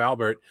about Marv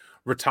Albert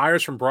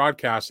retires from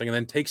broadcasting and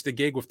then takes the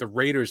gig with the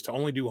Raiders to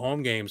only do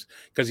home games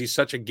because he's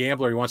such a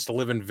gambler. He wants to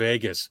live in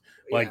Vegas.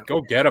 Like,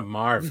 go get him,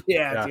 Marv.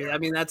 Yeah, dude. I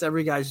mean, that's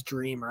every guy's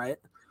dream, right?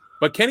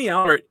 But Kenny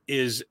Albert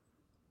is,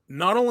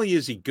 not only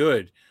is he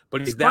good,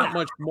 but he's that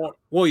much more.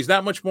 Well, he's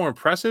that much more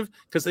impressive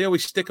because they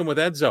always stick him with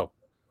Edzo.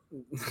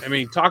 I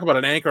mean, talk about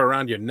an anchor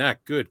around your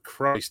neck. Good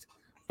Christ.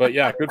 But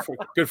yeah,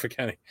 good for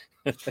Kenny.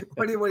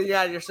 What do you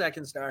got? Your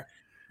second star?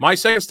 My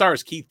second star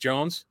is Keith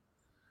Jones.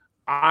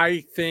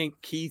 I think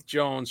Keith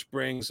Jones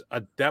brings a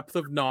depth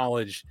of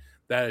knowledge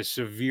that is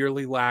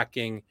severely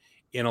lacking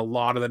in a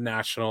lot of the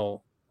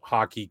national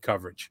hockey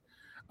coverage.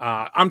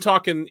 I'm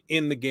talking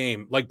in the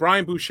game. Like,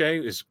 Brian Boucher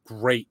is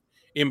great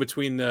in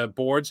between the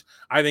boards.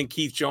 I think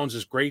Keith Jones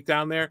is great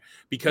down there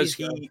because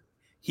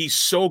he's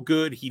so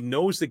good. He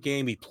knows the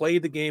game. He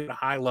played the game at a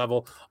high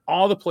level.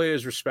 All the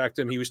players respect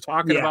him. He was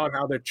talking about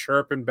how they're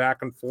chirping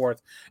back and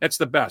forth. It's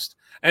the best.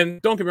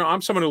 And don't get me wrong,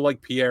 I'm someone who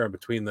like Pierre in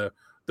between the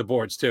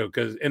boards too,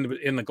 because in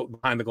the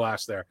behind the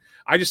glass there.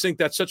 I just think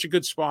that's such a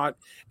good spot,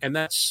 and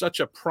that's such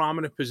a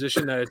prominent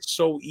position that it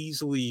so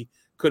easily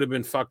could have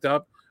been fucked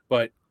up.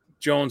 But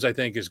Jones, I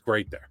think, is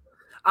great there.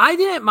 I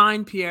didn't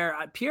mind Pierre.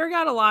 Pierre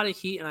got a lot of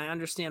heat, and I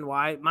understand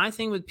why. My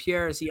thing with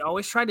Pierre is he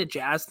always tried to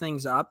jazz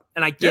things up,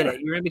 and I get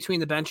it. You're in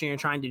between the bench and you're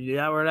trying to do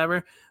that or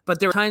whatever.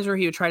 But there were times where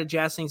he would try to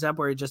jazz things up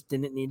where it just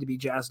didn't need to be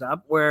jazzed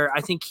up, where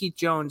I think Keith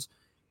Jones,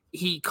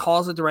 he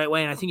calls it the right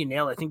way, and I think you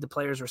nail it. I think the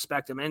players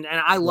respect him. And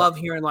I love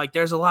hearing, like,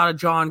 there's a lot of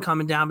John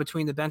coming down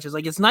between the benches.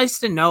 Like, it's nice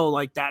to know,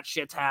 like, that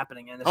shit's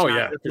happening, and it's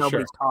not just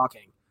nobody's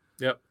talking.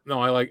 Yep. No,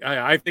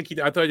 I think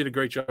I thought he did a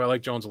great job. I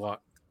like Jones a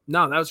lot.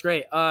 No, that was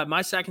great.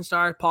 My second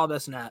star, Paul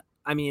Bissonnette.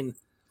 I mean,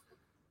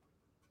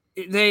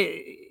 he's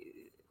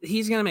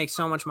going to make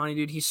so much money,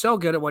 dude. He's so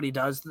good at what he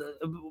does.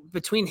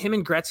 Between him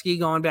and Gretzky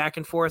going back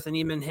and forth, and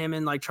even him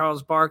and, like,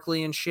 Charles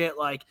Barkley and shit,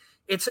 like,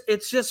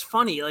 it's just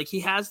funny. Like,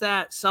 he has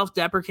that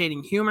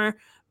self-deprecating humor,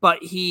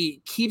 but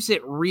he keeps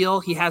it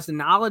real. He has the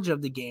knowledge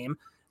of the game,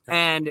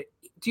 and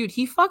dude,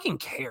 he fucking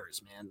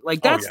cares, man.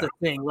 Like, that's the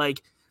thing.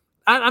 Like,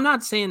 I'm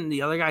not saying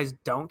the other guys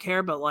don't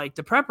care, but, like,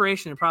 the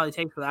preparation it probably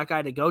takes for that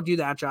guy to go do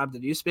that job, to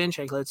do spin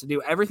chicklets, to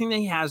do everything that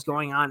he has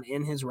going on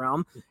in his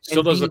realm.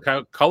 Still does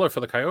the color for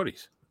the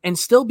Coyotes. And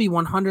still be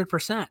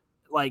 100%.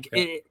 Like,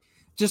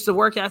 just the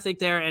work ethic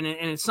there, and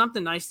it's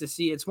something nice to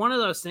see. It's one of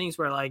those things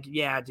where, like,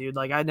 yeah, dude,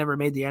 like, I never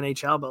made the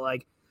NHL, but,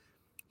 like,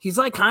 he's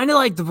like kind of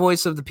like the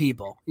voice of the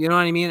people. You know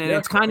what I mean? And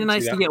it's kind of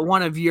nice to get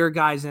one of your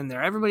guys in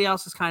there. Everybody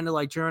else is kind of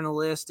like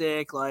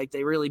journalistic, like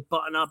they really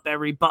button up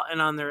every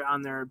button on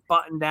their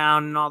button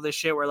down and all this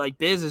shit. Where like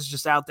Biz is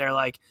just out there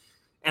like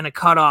in a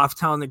cutoff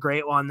telling the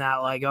great one that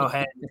like, oh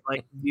hey,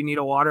 like you need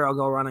a water, I'll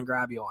go run and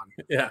grab you one.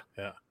 Yeah.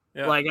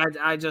 Like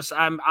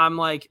I'm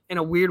like in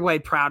a weird way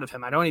proud of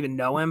him. I don't even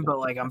know him, but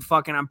like I'm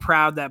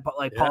proud that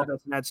Paul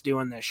Bissonnette's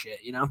doing this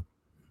shit, you know?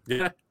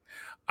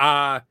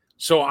 Yeah.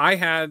 So I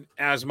had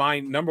as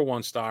my number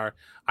one star,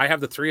 I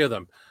have the three of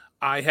them.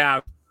 I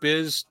have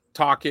Biz,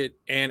 Talkett,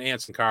 and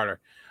Anson Carter.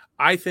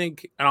 I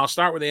think, and I'll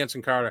start with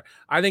Anson Carter.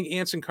 I think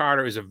Anson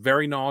Carter is a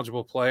very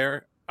knowledgeable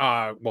player,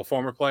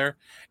 former player,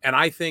 and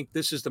I think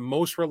this is the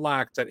most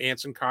relaxed that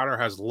Anson Carter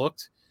has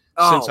looked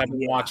since I've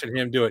been watching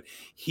him do it.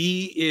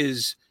 He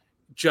is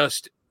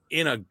just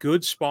in a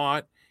good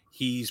spot.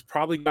 He's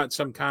probably got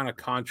some kind of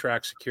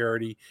contract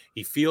security.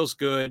 He feels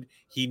good.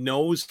 He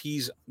knows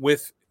he's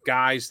with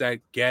guys that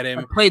get him.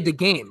 I played the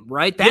game,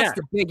 right? That's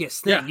the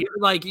biggest thing.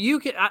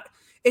 Yeah.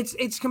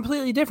 It's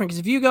completely different because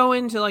if you go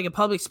into like a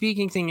public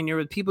speaking thing and you're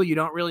with people you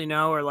don't really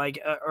know or like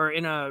or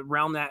in a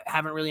realm that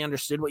haven't really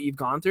understood what you've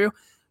gone through,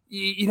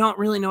 you don't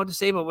really know what to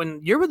say. But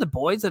when you're with the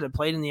boys that have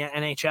played in the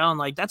NHL and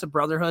like that's a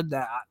brotherhood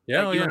that you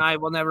and I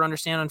will never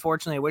understand.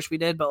 Unfortunately, I wish we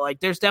did, but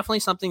like there's definitely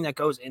something that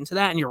goes into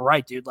that. And you're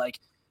right, dude. Like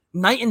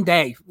night and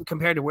day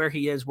compared to where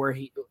he is,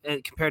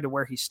 compared to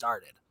where he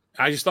started.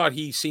 I just thought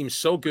he seems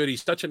so good.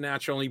 He's such a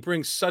natural, and he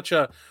brings such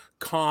a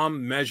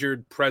calm,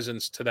 measured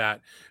presence to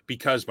that.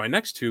 Because my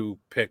next two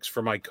picks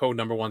for my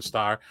number one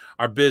star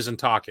are Biz and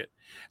Talkett.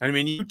 I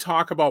mean, you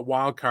talk about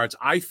wild cards.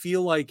 I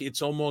feel like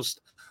it's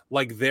almost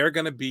like they're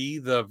going to be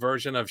the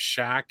version of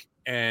Shaq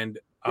and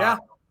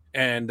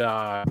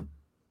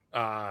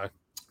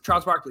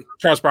Charles Barkley.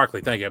 Charles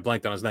Barkley. Thank you. I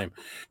blanked on his name.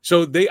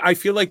 So I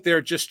feel like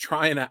they're just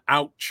trying to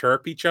out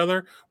chirp each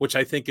other, which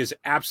I think is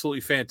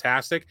absolutely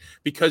fantastic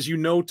because,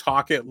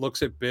 Talkett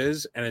looks at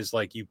Biz and is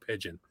like, you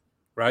pigeon,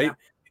 right?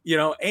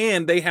 Yeah.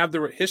 And they have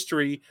the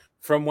history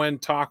from when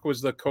Talk was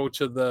the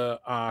coach of the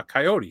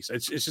Coyotes.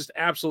 It's just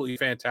absolutely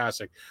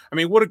fantastic. I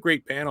mean, what a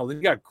great panel. Then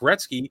you got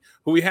Gretzky,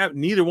 who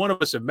neither one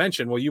of us have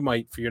mentioned. Well, you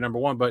might for your number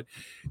one, but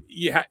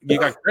you got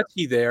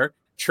Gretzky there,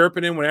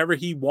 chirping in whenever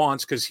he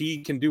wants because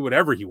he can do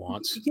whatever he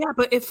wants. Yeah,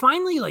 but it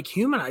finally like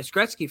humanized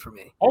Gretzky for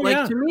me.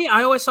 To me,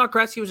 I always thought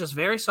Gretzky was just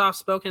very soft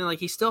spoken, like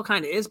he still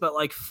kind of is, but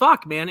like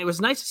fuck, man, it was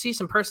nice to see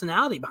some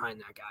personality behind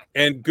that guy.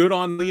 And good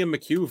on Liam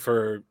McHugh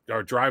for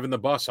driving the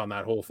bus on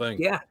that whole thing.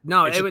 Yeah,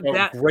 no, it was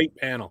a great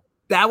panel.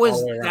 That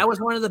was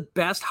one of the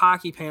best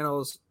hockey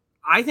panels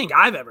I think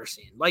I've ever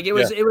seen. Like it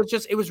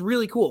was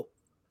really cool.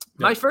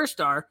 Yeah. My first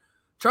star,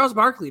 Charles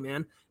Barkley,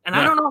 man. And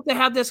I don't know if they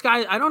have this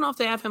guy. I don't know if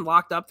they have him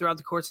locked up throughout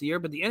the course of the year,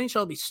 but the NHL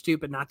would be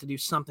stupid not to do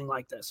something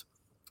like this.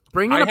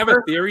 I have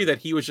a theory that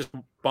he was just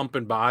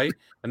bumping by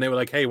and they were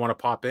like, hey, you want to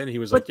pop in? He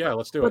was like, yeah,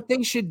 let's do it. But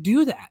they should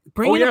do that.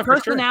 Bring in a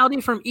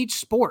personality from each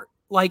sport.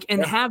 Like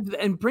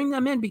and bring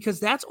them in because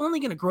that's only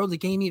going to grow the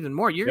game even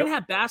more. You're going to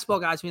have basketball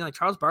guys being like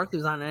Charles Barkley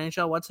was on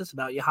NHL. What's this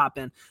about? You hop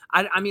in.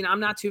 I mean,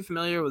 I'm not too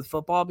familiar with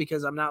football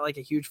because I'm not like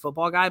a huge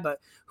football guy. But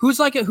who's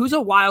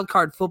a wild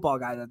card football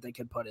guy that they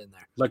could put in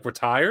there? Like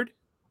retired?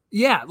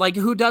 Yeah, like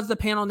who does the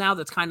panel now?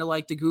 That's kind of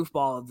like the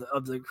goofball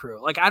of the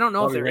crew. Like I don't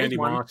know if there is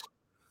one,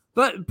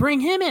 but bring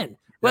him in.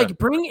 Like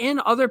bring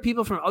in other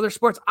people from other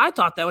sports. I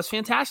thought that was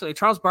fantastic. Like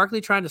Charles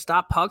Barkley trying to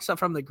stop pucks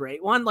from the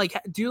great one. Like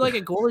do like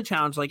a goalie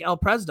challenge like El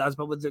Prez does,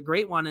 but with the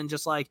great one and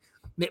just like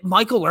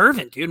Michael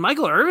Irvin, dude.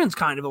 Michael Irvin's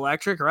kind of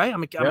electric, right?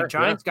 I'm a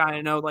Giants guy.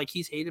 I know like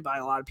he's hated by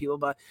a lot of people,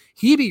 but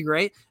he'd be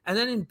great. And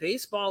then in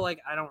baseball, like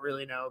I don't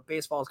really know.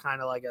 Baseball is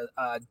kind of like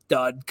a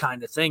dud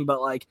kind of thing,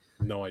 but like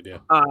no idea.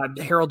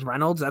 Harold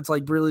Reynolds, that's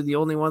like really the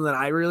only one that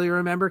I really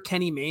remember.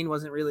 Kenny Mayne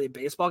wasn't really a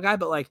baseball guy,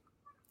 but like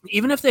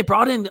even if they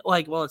brought in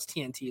like, well, it's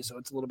TNT, so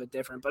it's a little bit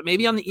different, but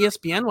maybe on the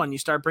ESPN one, you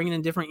start bringing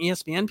in different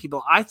ESPN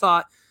people. I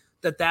thought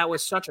that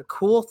was such a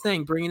cool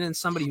thing, bringing in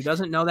somebody who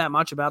doesn't know that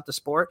much about the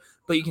sport,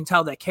 but you can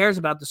tell that cares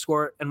about the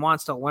sport and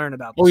wants to learn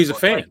about the sport. He's a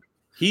fan.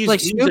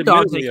 Like, he's Snoop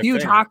Dogg's a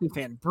huge hockey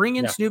fan. Bring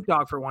in Snoop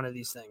Dogg for one of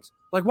these things.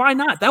 Like, why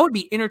not? That would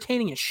be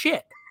entertaining as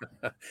shit.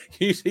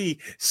 You see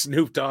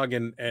Snoop Dogg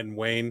and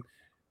Wayne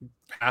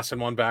passing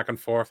one back and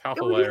forth. How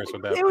hilarious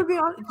would that be?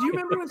 Do you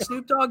remember when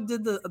Snoop Dogg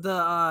did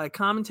the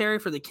commentary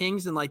for the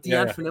Kings and like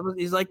Deion Phaneuf,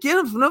 he's like, get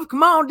him Phaneuf,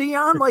 come on,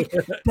 Deion. Like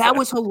that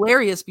was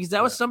hilarious because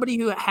that was somebody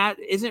who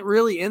isn't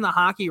really in the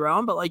hockey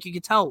realm, but like you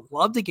could tell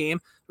loved the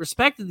game,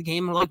 respected the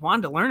game, and like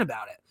wanted to learn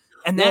about it.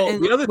 And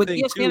the other with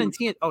thing ESPN and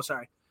TNT. Oh,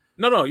 sorry.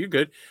 No, you're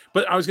good.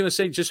 But I was going to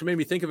say, just made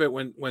me think of it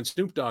when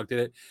Snoop Dogg did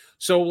it.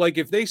 So, like,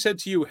 if they said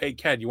to you, hey,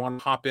 Ked, you want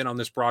to hop in on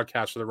this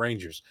broadcast for the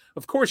Rangers?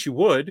 Of course you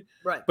would.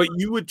 Right. But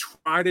you would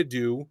try to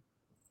do,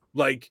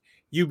 like,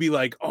 you'd be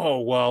like,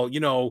 oh, well,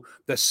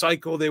 the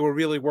cycle, they were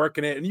really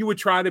working it. And you would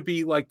try to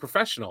be, like,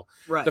 professional.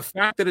 Right. The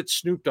fact that it's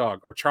Snoop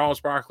Dogg or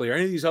Charles Barkley or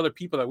any of these other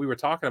people that we were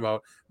talking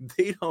about,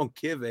 they don't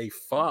give a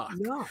fuck.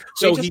 No.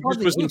 So he just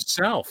was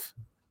himself.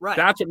 Right.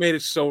 That's what made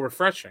it so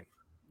refreshing.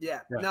 Yeah.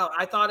 No,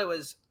 I thought it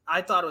was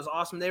I thought it was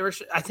awesome.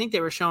 I think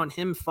they were showing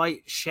him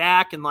fight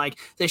Shaq, and like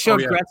they showed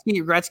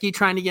Gretzky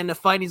trying to get in a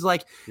fight. And he's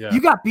like, "You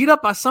got beat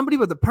up by somebody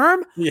with a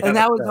perm," and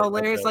that was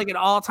hilarious, like an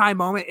all-time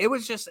moment. It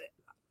was just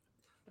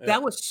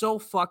that was so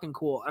fucking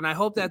cool, and I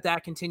hope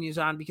that continues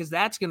on because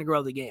that's going to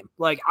grow the game.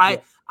 Like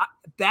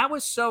that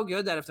was so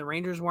good that if the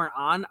Rangers weren't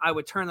on, I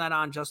would turn that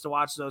on just to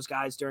watch those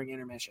guys during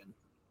intermission.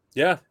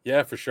 Yeah,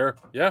 for sure.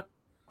 Yeah.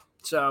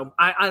 So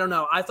I don't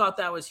know. I thought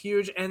that was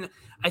huge. And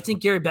I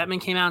think Gary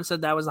Bettman came out and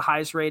said that was the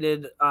highest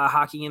rated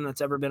hockey game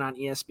that's ever been on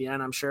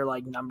ESPN. I'm sure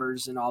like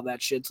numbers and all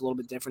that shit's a little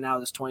bit different now.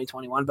 This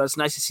 2021, but it's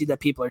nice to see that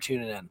people are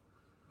tuning in.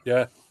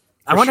 Yeah.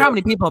 I wonder how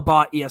many people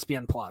bought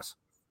ESPN Plus.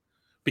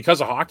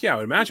 Because of hockey, I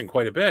would imagine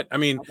quite a bit. I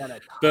mean,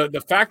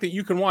 the fact that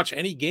you can watch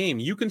any game,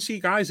 you can see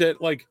guys that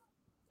like,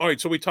 all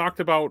right, so we talked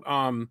about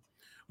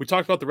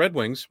the Red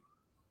Wings,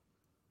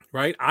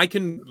 right? I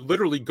can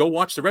literally go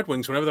watch the Red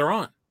Wings whenever they're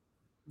on.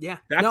 Yeah.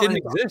 That didn't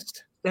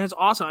exist. That's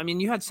awesome. I mean,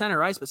 you had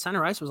center ice, but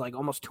center ice was like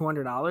almost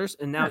 $200,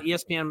 and now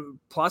ESPN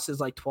Plus is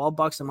like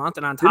 $12 a month.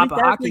 And on top of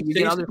hockey, you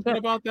get other stuff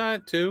about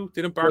that too.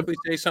 Didn't Barkley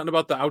say something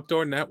about the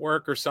outdoor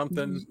network or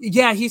something?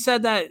 Yeah, he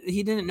said that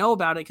he didn't know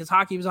about it because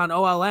hockey was on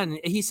OLN.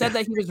 He said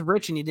that he was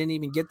rich and he didn't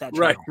even get that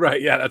channel.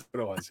 Right. Yeah, that's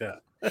what it was. Yeah.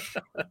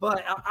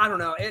 But I don't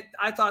know.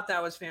 I thought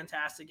that was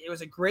fantastic. It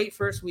was a great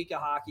first week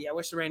of hockey. I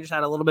wish the Rangers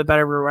had a little bit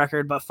better of a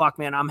record, but fuck,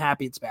 man, I'm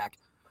happy it's back.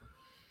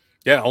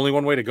 Yeah, only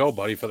one way to go,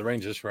 buddy, for the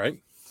Rangers, right?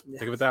 Yeah,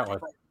 think of it that way.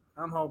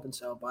 I'm hoping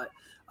so. But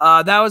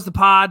that was the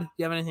pod. Do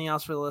you have anything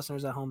else for the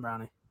listeners at home,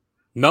 Brownie?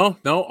 No,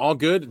 all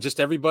good.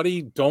 Just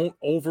everybody, don't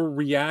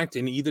overreact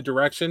in either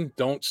direction.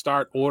 Don't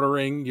start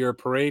ordering your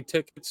parade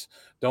tickets.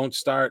 Don't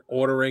start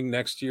ordering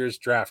next year's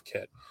draft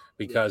kit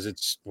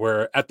because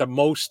we're at the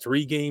most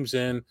 3 games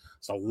in.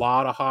 It's a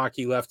lot of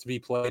hockey left to be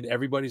played.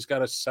 Everybody's got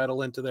to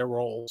settle into their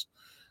roles.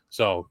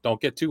 So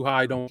don't get too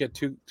high. Don't get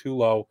too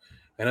low.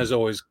 And as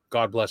always,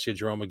 God bless you,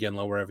 Jerome, again,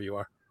 low wherever you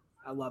are.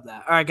 I love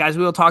that. All right, guys,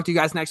 we will talk to you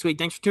guys next week.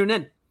 Thanks for tuning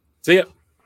in. See ya.